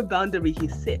 That's a boundary he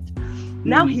set.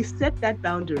 Now he set that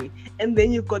boundary, and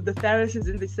then you've got the Pharisees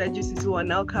and the Sadducees who are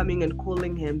now coming and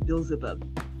calling him Beelzebub.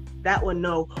 That one,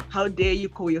 no, how dare you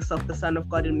call yourself the Son of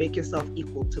God and make yourself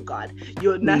equal to God?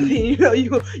 You're nothing, you know,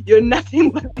 you're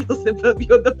nothing but Beelzebub.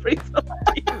 You're the prince of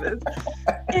demons.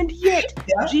 And yet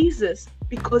Jesus,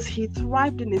 because he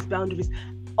thrived in his boundaries.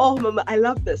 Oh, Mama, I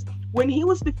love this. When he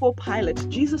was before Pilate,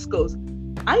 Jesus goes,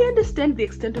 I understand the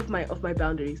extent of my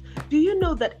boundaries. Do you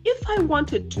know that if I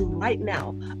wanted to right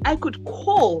now, I could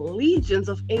call legions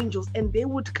of angels and they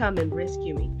would come and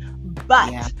rescue me?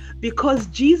 But because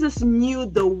Jesus knew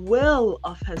the will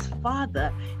of his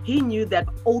Father, he knew that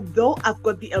although I've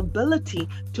got the ability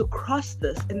to cross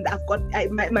this, and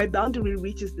my boundary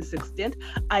reaches this extent,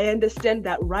 I understand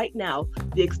that right now,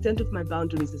 the extent of my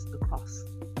boundaries is the cross.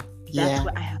 That's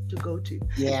where I have to go to.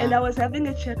 And I was having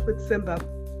a chat with Simba,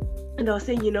 and I was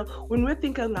saying, you know, when we're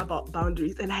thinking about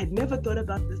boundaries, and I had never thought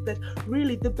about this, that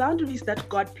really the boundaries that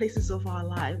God places over our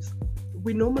lives,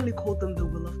 we normally call them the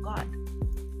will of God.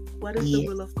 What is the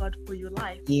will of God for your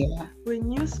life?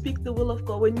 When you speak the will of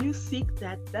God, when you seek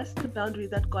that, that's the boundary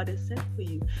that God has set for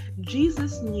you.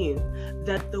 Jesus knew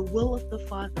that the will of the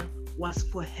Father was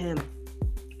for him.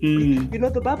 You know,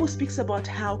 the Bible speaks about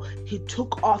how he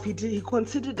took off, he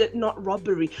considered it not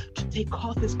robbery to take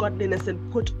off his godliness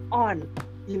and put on,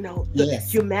 you know, the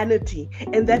humanity.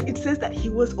 And that it says that he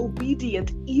was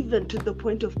obedient even to the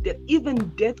point of death, even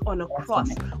death on a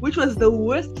cross, which was the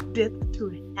worst death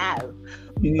to have.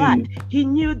 But he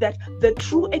knew that the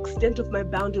true extent of my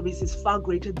boundaries is far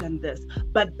greater than this.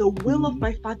 But the will of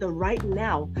my Father right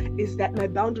now is that my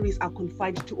boundaries are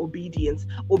confined to obedience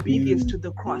to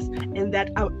the cross. And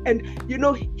that, and you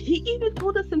know, he even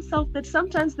told us himself that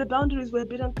sometimes the boundaries were a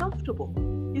bit uncomfortable.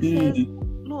 He says,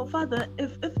 Lord, Father,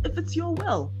 if it's your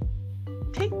will,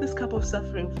 take this cup of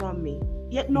suffering from me,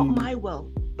 yet not my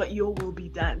will, but your will be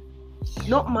done.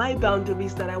 Not my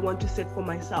boundaries that I want to set for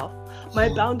myself. My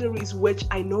boundaries which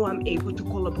I know I'm able to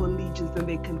call upon legions and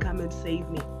they can come and save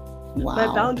me.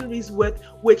 My boundaries with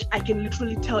which I can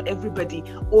literally tell everybody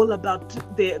all about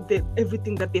the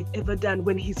everything that they've ever done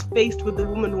when he's faced with the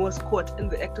woman who was caught in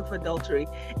the act of adultery,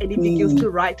 and he begins to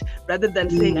write rather than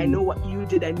saying, I know what you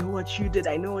did, I know what you did,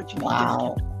 I know what you did. He just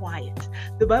kept quiet.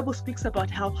 The Bible speaks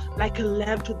about how like a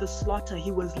lamb to the slaughter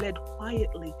he was led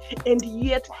quietly, and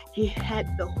yet he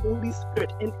had the Holy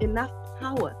Spirit and enough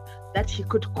power that he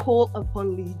could call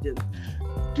upon legions.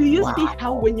 Do you see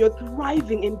how when you're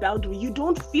thriving in boundary, you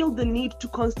don't feel the need to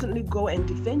constantly go and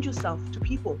defend yourself to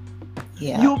people?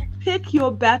 You pick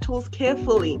your battles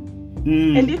carefully.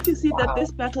 And if you see that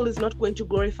this battle is not going to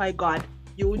glorify God,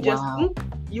 you will just,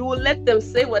 you will let them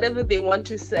say whatever they want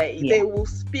to say. They will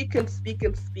speak and speak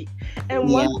and speak. And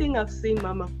one thing I've seen,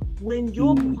 Mama, when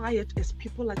you're quiet as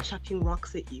people are chucking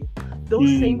rocks at you, those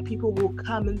same people will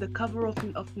come in the cover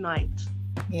of night.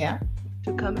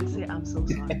 To come and say, I'm so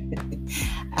sorry.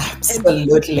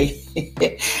 Absolutely.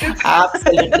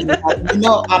 Absolutely. You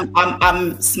know,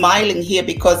 I'm smiling here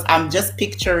because I'm just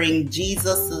picturing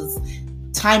Jesus's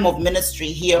time of ministry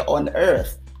here on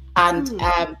earth. And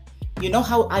you know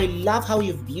how I love how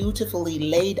you've beautifully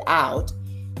laid out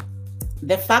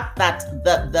the fact that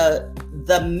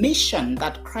the mission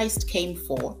that Christ came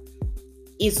for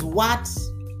is what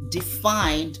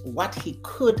defined what he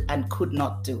could and could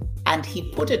not do. And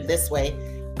he put it this way: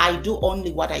 I do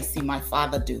only what I see my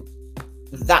Father do.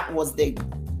 That was the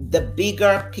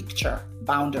bigger picture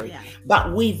boundary. Yeah.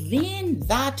 But within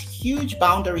that huge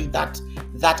boundary that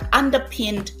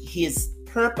underpinned his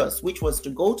purpose, which was to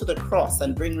go to the cross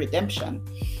and bring redemption,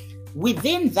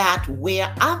 within that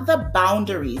were other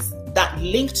boundaries that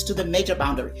linked to the major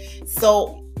boundary.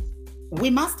 So we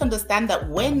must understand that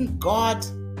when God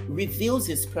reveals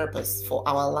his purpose for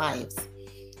our lives,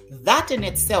 that in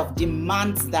itself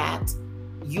demands that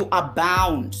you are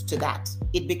bound to that.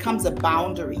 It becomes a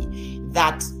boundary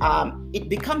that it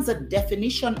becomes a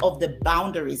definition of the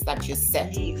boundaries that you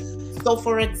set. Yes. So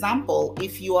for example,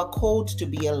 if you are called to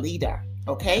be a leader,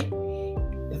 okay,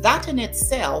 that in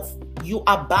itself, you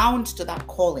are bound to that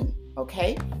calling,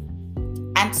 okay?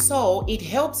 And so it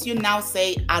helps you now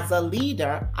say, as a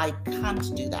leader, I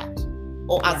can't do that.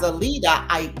 Or as a leader,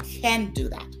 I can do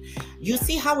that. You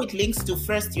see how it links to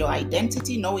first your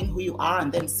identity, knowing who you are,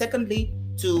 and then secondly,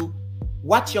 to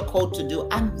what you're called to do.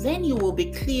 And then you will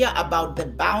be clear about the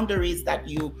boundaries that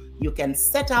you can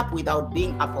set up without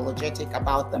being apologetic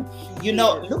about them. You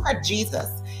know, look at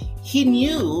Jesus. He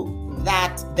knew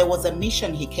that there was a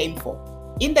mission he came for.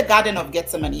 In the Garden of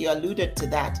Gethsemane, you alluded to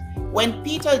that. When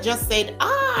Peter just said,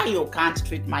 you can't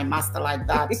treat my master like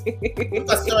that,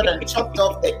 took a sword and chopped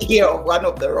off the ear of one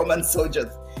of the Roman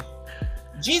soldiers.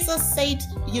 Jesus said,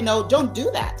 don't do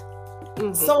that.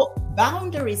 Mm-hmm. So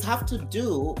boundaries have to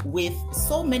do with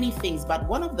so many things, but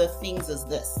one of the things is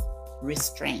this: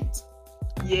 restraint.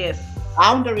 Yes.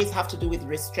 Boundaries have to do with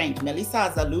restraint. Melissa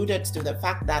has alluded to the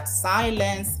fact that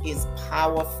silence is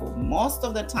powerful. Most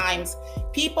of the times,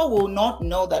 people will not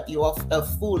know that you are a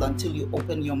fool until you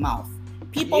open your mouth.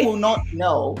 People will not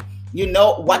know,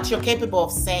 what you're capable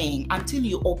of saying until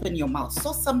you open your mouth.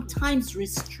 So sometimes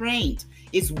restraint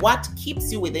is what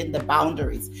keeps you within the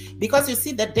boundaries. Because you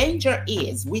see, the danger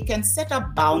is we can set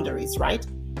up boundaries, right?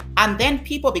 And then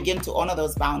people begin to honor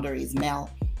those boundaries, Mel.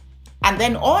 And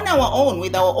then on our own,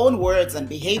 with our own words and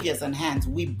behaviors and hands,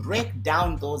 we break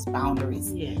down those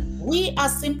boundaries. Yes. We are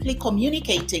simply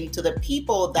communicating to the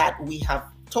people that we have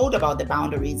told about the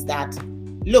boundaries that,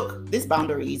 look, this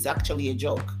boundary is actually a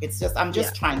joke. It's just, I'm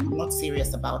just trying, I'm not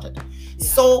serious about it. Yeah.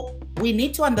 So we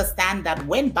need to understand that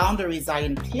when boundaries are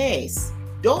in place,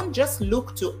 don't just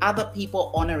look to other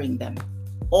people honoring them.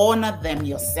 Honor them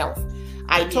yourself.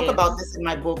 I talk about this in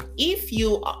my book. If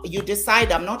you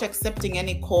decide, I'm not accepting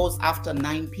any calls after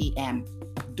 9 p.m.,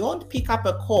 don't pick up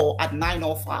a call at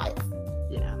 9:05.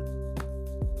 Yeah.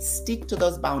 Stick to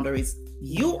those boundaries.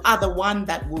 You are the one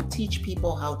that will teach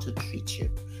people how to treat you.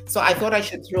 So I thought I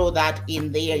should throw that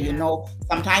in there.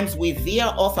 Sometimes we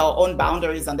veer off our own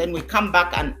boundaries and then we come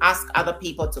back and ask other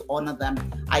people to honor them.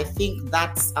 I think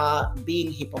that's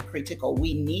being hypocritical.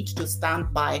 We need to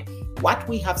stand by what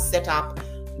we have set up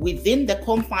within the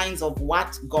confines of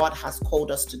what God has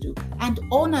called us to do and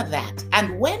honor that.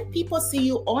 And when people see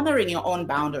you honoring your own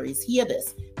boundaries, hear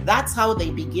this, that's how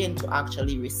they begin to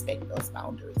actually respect those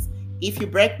boundaries. If you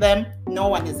break them, no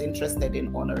one is interested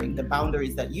in honoring the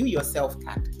boundaries that you yourself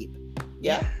can't keep.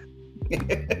 Yeah?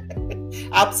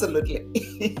 Absolutely.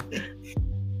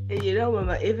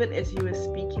 Mama, even as you were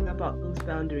speaking about those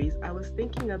boundaries, I was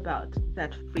thinking about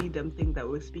that freedom thing that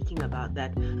we're speaking about,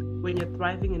 that when you're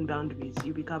thriving in boundaries,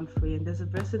 you become free. And there's a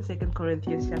verse in 2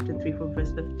 Corinthians chapter 3 from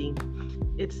verse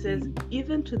 15. It says,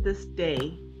 even to this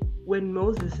day, when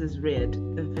Moses is read,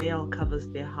 the veil covers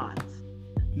their hearts.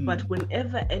 But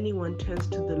whenever anyone turns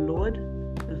to the Lord,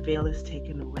 the veil is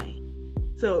taken away.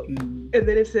 So, and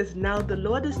then it says, now the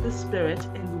Lord is the Spirit,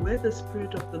 and where the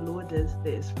Spirit of the Lord is,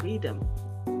 there is freedom.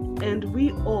 And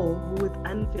we all, who with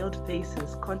unveiled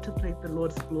faces contemplate the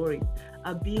Lord's glory,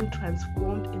 are being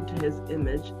transformed into his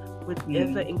image with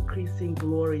ever-increasing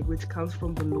glory, which comes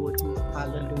from the Lord who is the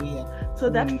Hallelujah. So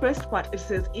that first part, it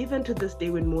says, even to this day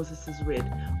when Moses is read,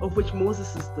 of which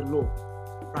Moses is the law,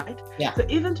 right? Yeah. So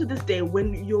even to this day,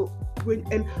 when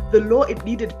the law, it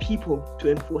needed people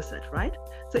to enforce it, right?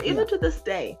 So even to this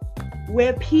day,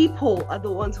 where people are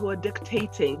the ones who are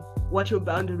dictating what your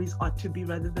boundaries ought to be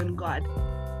rather than God,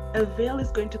 a veil is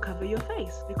going to cover your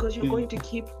face because you're going to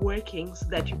keep working so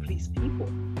that you please people.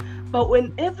 But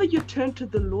whenever you turn to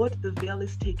the Lord, the veil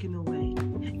is taken away.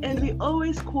 And we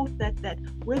always quote that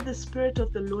where the Spirit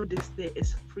of the Lord is, there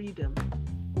is freedom.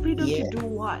 Freedom Yes. to do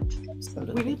what?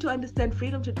 Absolutely. We need to understand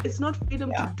freedom to, it's not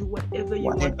freedom to do whatever you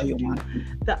want to do.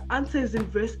 The answer is in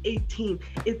verse 18.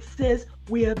 It says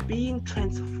we are being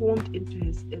transformed into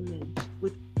his image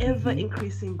with ever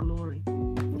increasing glory.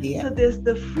 Yeah. So there's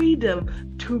the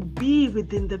freedom to be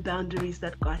within the boundaries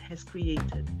that God has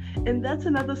created. And that's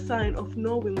another sign of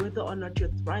knowing whether or not you're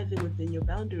thriving within your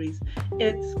boundaries.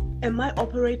 It's, am I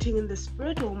operating in the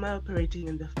spirit or am I operating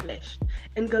in the flesh?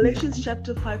 And Galatians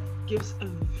chapter 5 gives a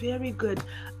very good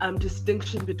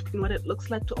distinction between what it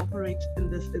looks like to operate in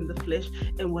the flesh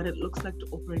and what it looks like to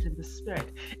operate in the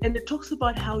spirit. And it talks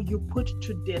about how you put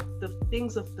to death the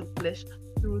things of the flesh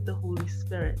through the Holy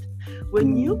Spirit.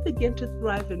 When you begin to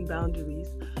thrive in boundary,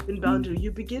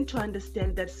 you begin to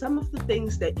understand that some of the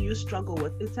things that you struggle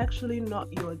with, it's actually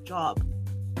not your job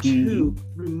to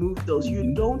remove those.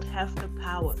 You don't have the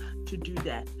power to do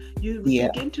that. You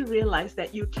begin to realize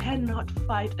that you cannot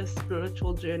fight a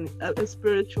spiritual journey, a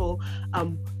spiritual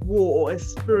war, or a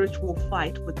spiritual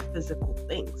fight with physical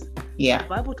things. Yeah. The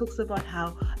Bible talks about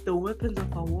how the weapons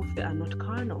of our warfare are not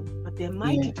carnal, but they're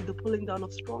mighty to the pulling down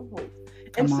of strongholds.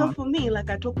 And so for me, like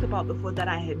I talked about before, that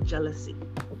I had jealousy.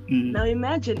 Now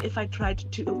imagine if I tried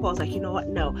to, if I was like, you know what,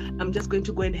 no, I'm just going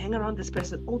to go and hang around this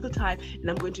person all the time, and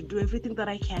I'm going to do everything that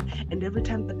I can, and every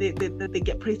time that they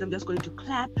get praised, I'm just going to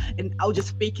clap, and I'll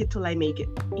just fake it till I make it.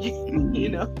 You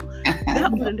know, that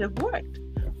wouldn't have worked.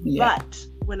 But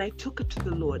when I took it to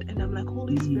the Lord, and I'm like,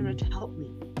 Holy Spirit, help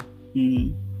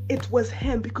me. It was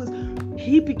him, because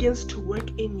he begins to work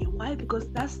in you. Why? Because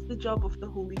that's the job of the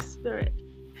Holy Spirit.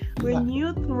 When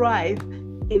you thrive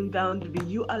in boundary,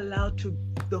 you allow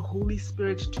the Holy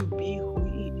Spirit to be who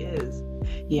he is.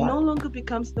 He no longer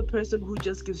becomes the person who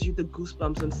just gives you the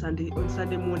goosebumps on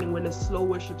Sunday morning when a slow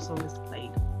worship song is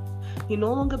played. He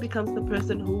no longer becomes the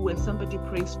person who, when somebody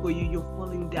prays for you, you're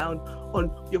falling down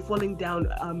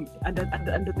under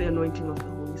the anointing of the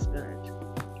Holy Spirit.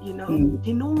 You know,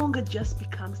 he no longer just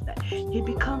becomes that. He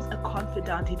becomes a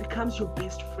confidant. He becomes your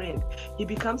best friend. He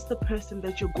becomes the person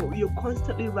that you're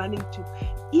constantly running to,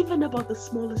 even about the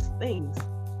smallest things.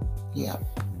 Yeah.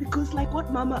 Because like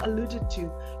what Mama alluded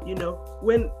to, you know,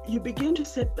 when you begin to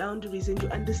set boundaries and you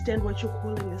understand what your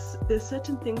calling is, there's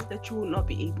certain things that you will not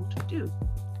be able to do.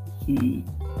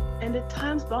 And at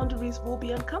times boundaries will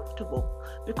be uncomfortable,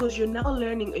 because you're now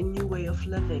learning a new way of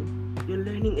living. You're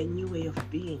learning a new way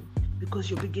of being, because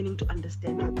you're beginning to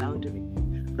understand your boundary.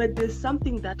 But there's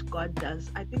something that God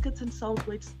does. I think it's in Psalms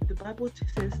where the Bible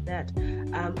says that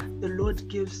the Lord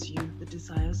gives you the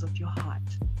desires of your heart.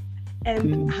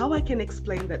 And how I can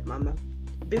explain that, Mama?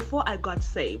 Before I got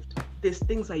saved, there's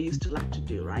things I used to like to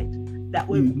do, right?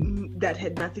 That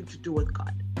had nothing to do with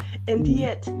God. And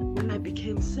yet, when I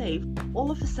became saved, all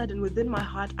of a sudden within my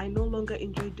heart, I no longer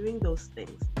enjoy doing those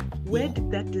things. Where did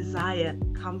that desire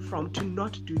come from to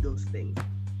not do those things?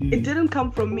 It didn't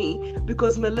come from me,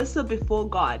 because Melissa before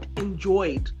God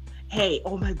enjoyed, hey,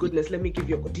 oh my goodness, let me give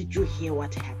you, did you hear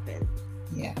what happened?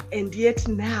 Yeah. And yet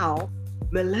now,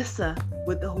 Melissa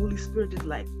with the Holy Spirit is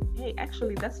like, hey,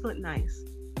 actually, that's not nice.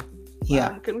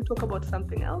 Yeah. Can we talk about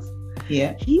something else?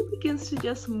 Yeah. He begins to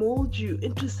just mold you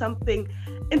into something,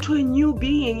 into a new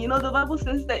being. You know, the Bible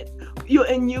says that you're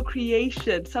a new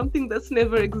creation, something that's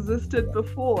never existed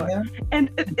before. Yeah.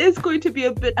 And it is going to be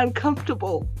a bit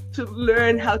uncomfortable to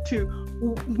learn how to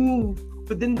move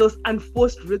within those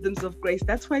unforced rhythms of grace.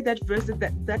 That's why that verse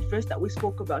that we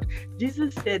spoke about,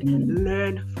 Jesus said,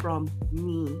 learn from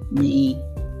me.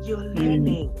 You're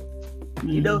learning.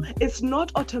 You know, it's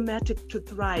not automatic to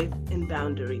thrive in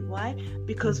boundary. Why?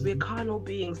 Because we're carnal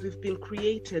beings. We've been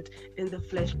created in the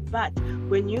flesh. But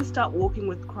when you start walking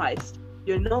with Christ,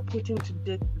 you're now putting to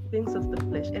death the things of the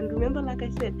flesh. And remember, like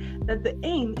I said, that the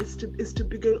aim is to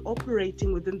begin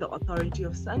operating within the authority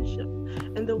of sonship.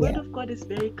 And the word of God is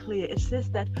very clear. It says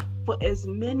that for as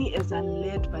many as are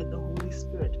led by the Holy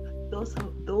Spirit,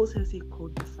 those has he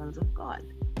called the sons of God.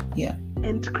 Yeah.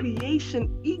 And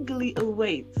creation eagerly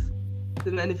awaits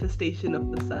the manifestation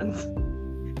of the sons.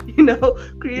 You know,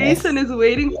 creation is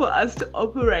waiting for us to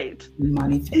operate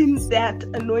in that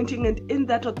anointing and in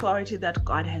that authority that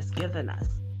God has given us.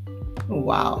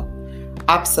 Wow.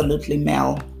 Absolutely,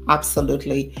 Mel.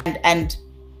 Absolutely. And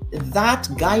that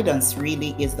guidance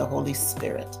really is the Holy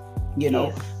Spirit. You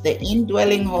know, the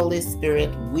indwelling Holy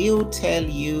Spirit will tell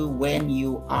you when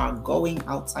you are going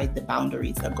outside the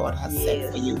boundaries that God has set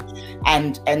for you.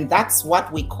 And that's what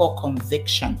we call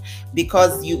conviction,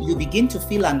 because you begin to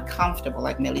feel uncomfortable,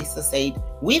 like Melissa said,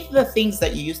 with the things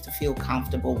that you used to feel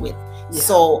comfortable with.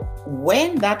 So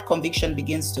when that conviction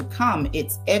begins to come,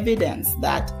 it's evidence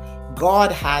that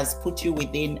God has put you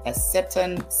within a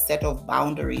certain set of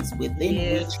boundaries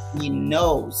within which He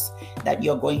knows that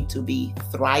you're going to be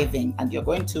thriving and you're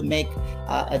going to make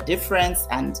a difference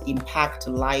and impact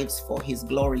lives for His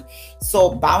glory.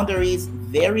 So boundaries,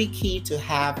 very key to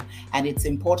have, and it's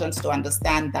important to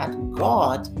understand that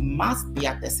God must be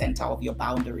at the center of your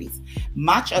boundaries.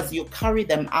 Much as you carry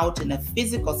them out in a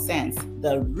physical sense,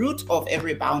 the root of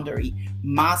every boundary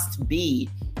must be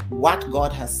what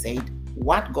God has said,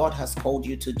 what God has called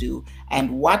you to do, and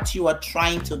what you are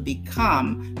trying to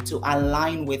become to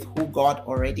align with who God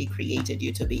already created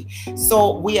you to be.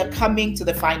 So we are coming to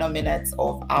the final minutes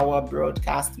of our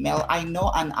broadcast, Mel. I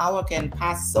know an hour can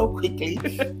pass so quickly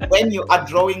when you are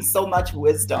drawing so much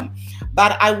wisdom.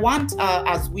 But I want,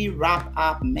 as we wrap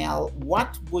up, Mel,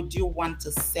 what would you want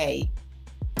to say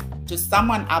to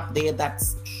someone up there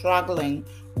that's struggling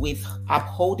with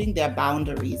upholding their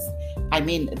boundaries? I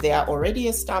mean, they are already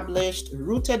established,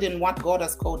 rooted in what God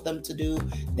has called them to do.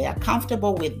 They are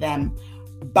comfortable with them,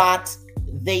 but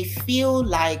they feel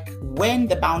like when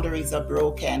the boundaries are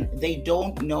broken, they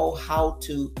don't know how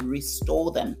to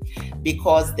restore them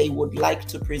because they would like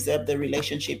to preserve the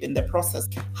relationship in the process.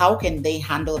 How can they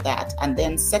handle that? And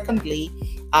then secondly,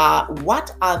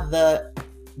 what are the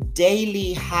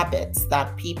daily habits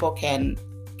that people can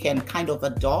kind of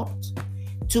adopt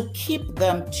to keep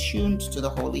them tuned to the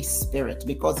Holy Spirit,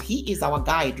 because He is our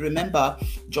guide? Remember,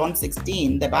 John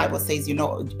 16, the Bible says,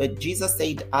 Jesus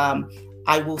said,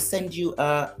 I will send you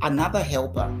another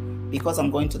helper. Because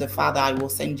I'm going to the Father, I will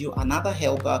send you another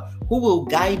helper who will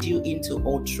guide you into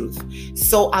all truth.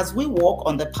 So as we walk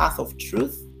on the path of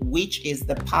truth, which is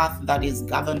the path that is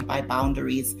governed by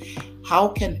boundaries, how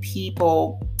can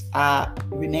people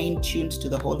remain tuned to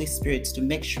the Holy Spirit to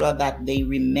make sure that they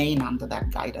remain under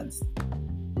that guidance?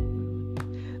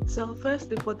 So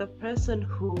firstly, for the person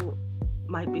who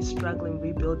might be struggling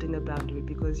rebuilding a boundary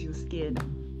because you're scared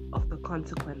of the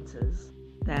consequences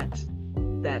that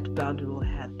boundary will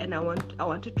have, and I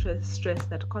want to stress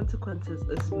that consequences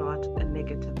is not a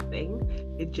negative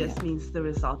thing. It just means the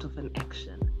result of an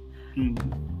action.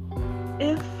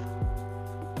 If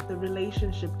the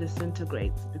relationship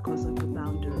disintegrates because of the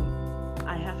boundary,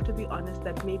 I have to be honest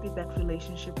that maybe that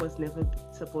relationship was never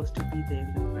supposed to be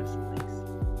there in the first place.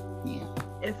 Yeah.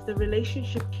 If the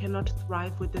relationship cannot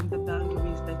thrive within the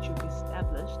boundaries that you've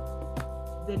established,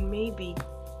 then maybe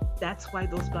that's why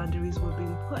those boundaries were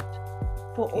being put.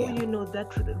 For all you know,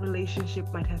 that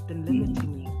relationship might have been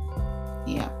limiting you.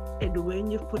 Yeah. And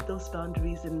when you've put those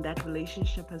boundaries and that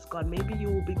relationship has gone, maybe you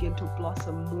will begin to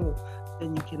blossom more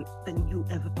than you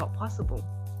ever thought possible.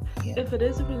 Yeah. If it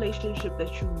is a relationship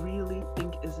that you really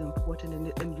think is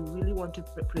important and you really want to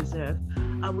preserve,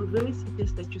 I would really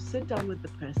suggest that you sit down with the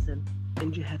person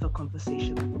and you have a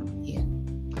conversation with them. Yeah.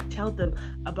 Tell them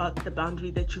about the boundary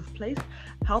that you've placed.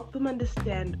 Help them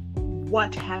understand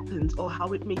what happens or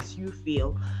how it makes you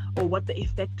feel, or what the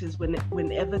effect is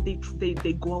whenever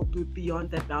they go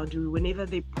beyond that boundary, whenever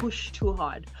they push too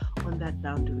hard on that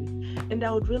boundary. And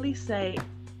I would really say,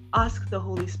 ask the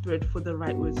Holy Spirit for the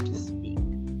right words to speak.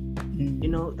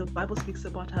 The Bible speaks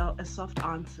about how a soft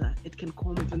answer, it can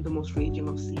calm even the most raging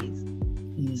of seas.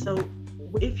 So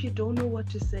if you don't know what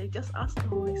to say, just ask the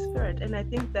Holy Spirit. And I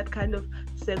think that kind of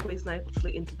segues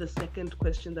nicely into the second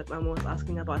question that Mama was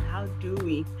asking about, how do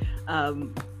we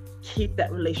keep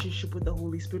that relationship with the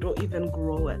Holy Spirit or even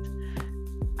grow it?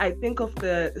 I think of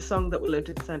the song that we learned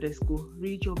in Sunday school,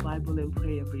 read your Bible and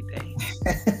pray every day.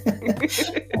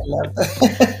 I love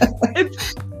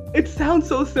that. It sounds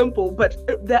so simple, but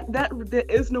that there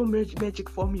is no magic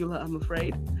formula, I'm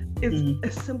afraid. It's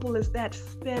as simple as that.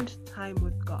 Spend time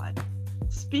with God.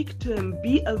 Speak to Him.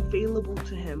 Be available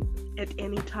to Him at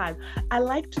any time. I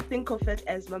like to think of it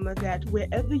as, Mama, that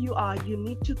wherever you are, you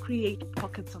need to create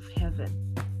pockets of heaven.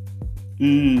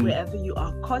 Wherever you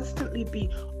are, constantly be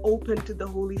open to the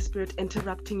Holy Spirit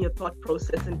interrupting your thought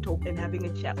process and having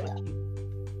a chat with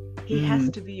you. He has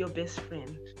to be your best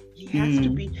friend. He has to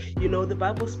be, the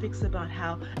Bible speaks about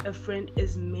how a friend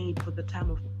is made for the time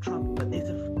of trouble, but there's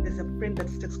a friend that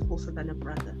sticks closer than a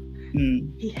brother.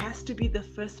 He has to be the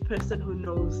first person who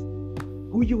knows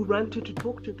who you run to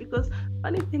talk to, because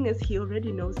funny thing is, He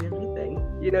already knows everything.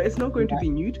 It's not going to be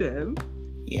new to Him.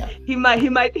 Yeah. He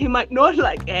might not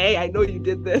like, hey, I know you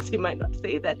did this. He might not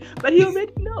say that, but He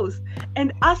already knows.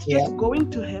 And us just going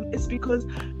to Him is because,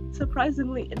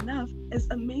 surprisingly enough, as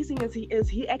amazing as He is,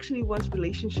 He actually wants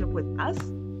relationship with us.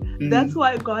 That's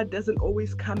why God doesn't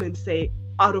always come and say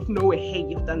out of nowhere, hey,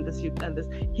 you've done this.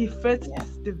 He first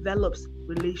develops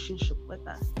relationship with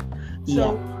us.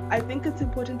 So I think it's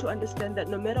important to understand that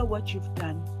no matter what you've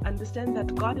done, understand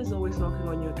that God is always knocking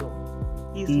on your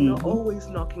door. He's not always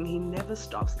knocking. He never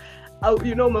stops.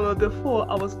 Mama, before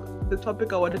the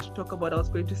topic I wanted to talk about, I was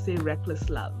going to say reckless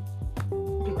love.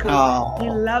 Because he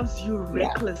loves you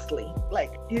recklessly.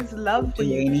 Like, his love for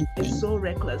you is so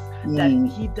reckless that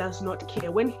he does not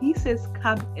care. When he says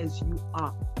come as you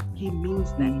are, he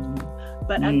means that.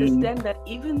 But understand that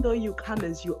even though you come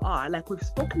as you are, like we've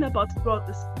spoken about throughout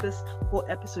this whole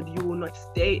episode, you will not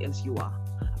stay as you are.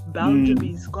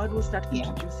 Boundaries, God will start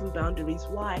introducing boundaries.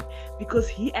 Why? Because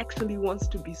he actually wants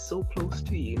to be so close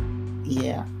to you.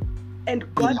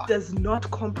 And God does not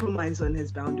compromise on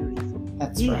his boundaries.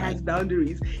 He has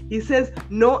boundaries. He says,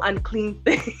 no unclean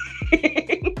thing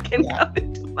can come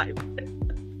into my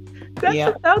presence.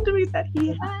 That's the boundary that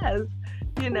he has,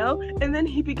 and then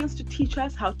he begins to teach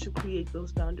us how to create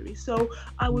those boundaries. So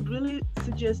I would really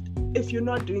suggest, if you're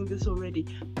not doing this already,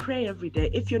 pray every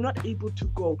day. If you're not able to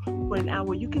go for an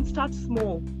hour, you can start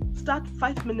small. Start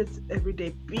 5 minutes every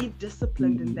day. Be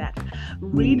disciplined in that.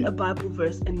 Read a Bible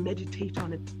verse and meditate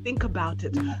on it. Think about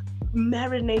it.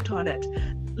 Marinate on it.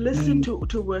 Listen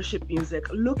to worship music.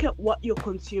 Look at what you're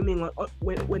consuming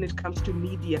when it comes to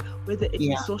media, whether it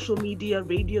be social media,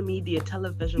 radio media,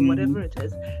 television, whatever it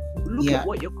is. Look at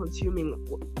what you're consuming.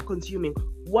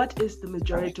 What is the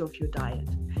majority of your diet?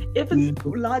 If it's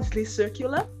largely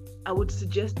circular, I would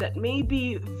suggest that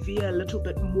maybe veer a little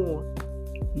bit more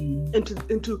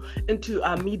into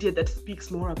media that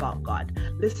speaks more about God.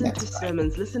 Listen to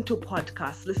sermons, listen to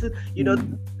podcasts, listen,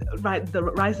 the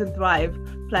Rise and Thrive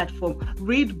platform.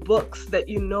 Read books that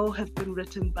have been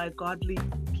written by godly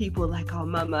people like our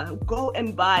mama. Go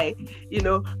and buy,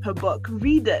 her book.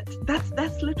 Read it.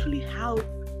 That's literally how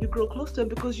you grow close to him,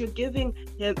 because you're giving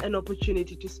him an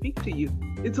opportunity to speak to you.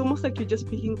 It's almost like you're just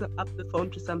picking up the phone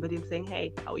to somebody and saying,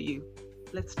 hey, how are you?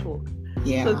 Let's talk.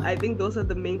 So I think those are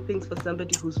the main things for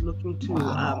somebody who's looking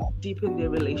to deepen their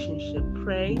relationship.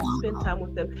 Pray, spend time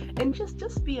with them, and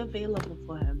just be available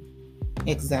for him.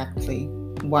 Exactly.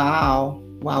 Wow.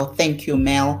 Thank you,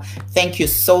 Mel. Thank you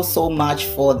so much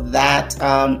for that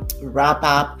wrap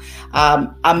up.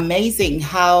 Amazing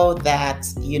how that,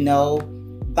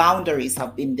 boundaries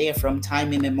have been there from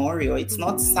time immemorial. It's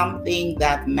not something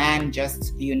that man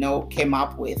just, came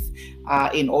up with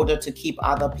in order to keep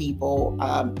other people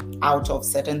out of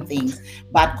certain things.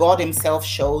 But God himself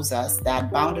shows us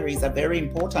that boundaries are very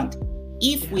important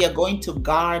if we are going to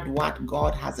guard what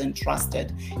God has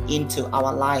entrusted into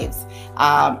our lives.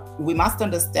 We must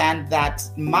understand that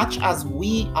much as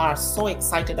we are so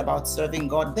excited about serving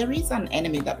God, there is an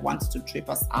enemy that wants to trip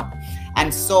us up.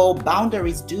 And so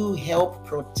boundaries do help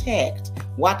protect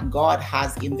what God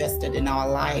has invested in our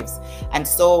lives. And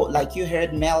so, like you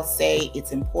heard Mel say,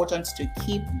 it's important to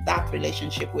keep that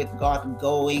relationship with God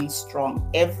going strong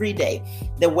every day.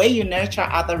 The way you nurture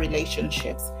other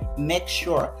relationships, make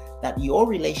sure that your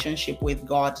relationship with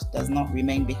God does not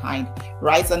remain behind.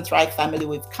 Rise and Thrive family,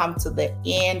 we've come to the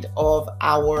end of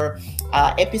our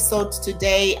episodes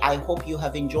today. I hope you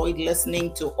have enjoyed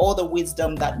listening to all the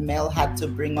wisdom that Mel had to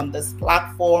bring on this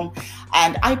platform.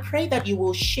 And I pray that you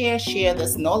will share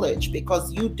this knowledge,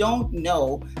 because you don't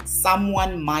know,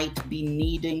 someone might be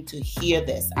needing to hear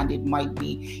this, and it might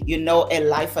be, a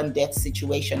life and death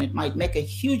situation. It might make a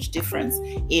huge difference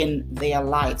in their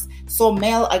lives. So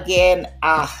Mel, again,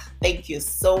 thank you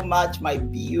so much, my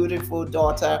beautiful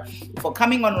daughter, for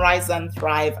coming on Rise and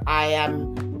Thrive. I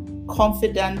am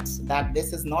confident that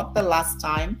this is not the last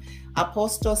time.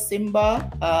 Apostle Simba,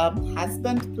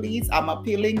 husband, please, I'm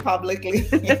appealing publicly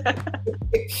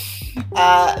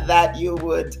that you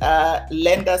would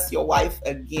lend us your wife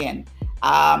again.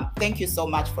 Thank you so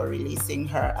much for releasing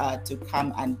her to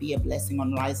come and be a blessing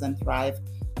on Rise and Thrive.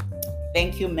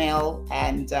 Thank you, Mel,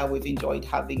 and we've enjoyed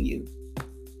having you.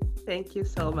 Thank you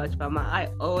so much, Mama. I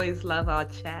always love our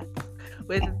chats,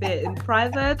 whether they're in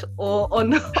private or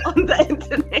on the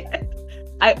internet.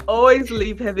 I always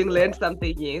leave having learned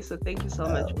something new. So thank you so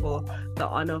much for the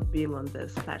honor of being on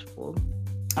this platform.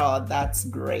 Oh, that's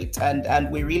great. And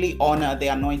we really honor the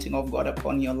anointing of God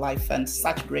upon your life, and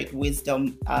such great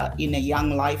wisdom in a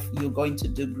young life. You're going to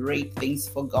do great things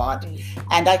for God.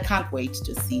 And I can't wait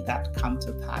to see that come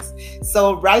to pass.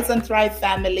 So Rise and Thrive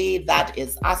family, that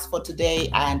is us for today.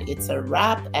 And it's a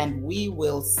wrap, and we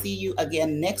will see you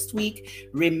again next week.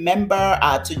 Remember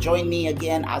to join me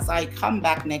again as I come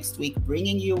back next week,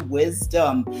 bringing you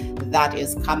wisdom that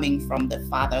is coming from the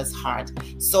Father's heart.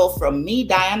 So from me,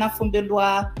 Diana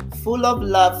Fumbilwa, full of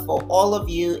love for all of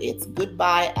you, it's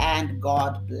goodbye and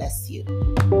God bless you.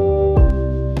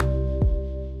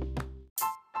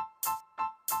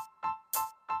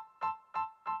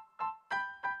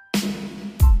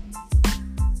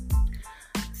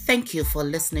 Thank you for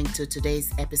listening to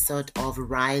today's episode of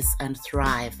Rise and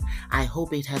Thrive. I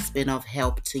hope it has been of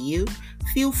help to you.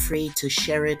 Feel free to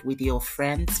share it with your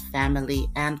friends, family,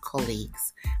 and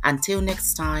colleagues. Until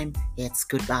next time, it's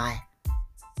goodbye.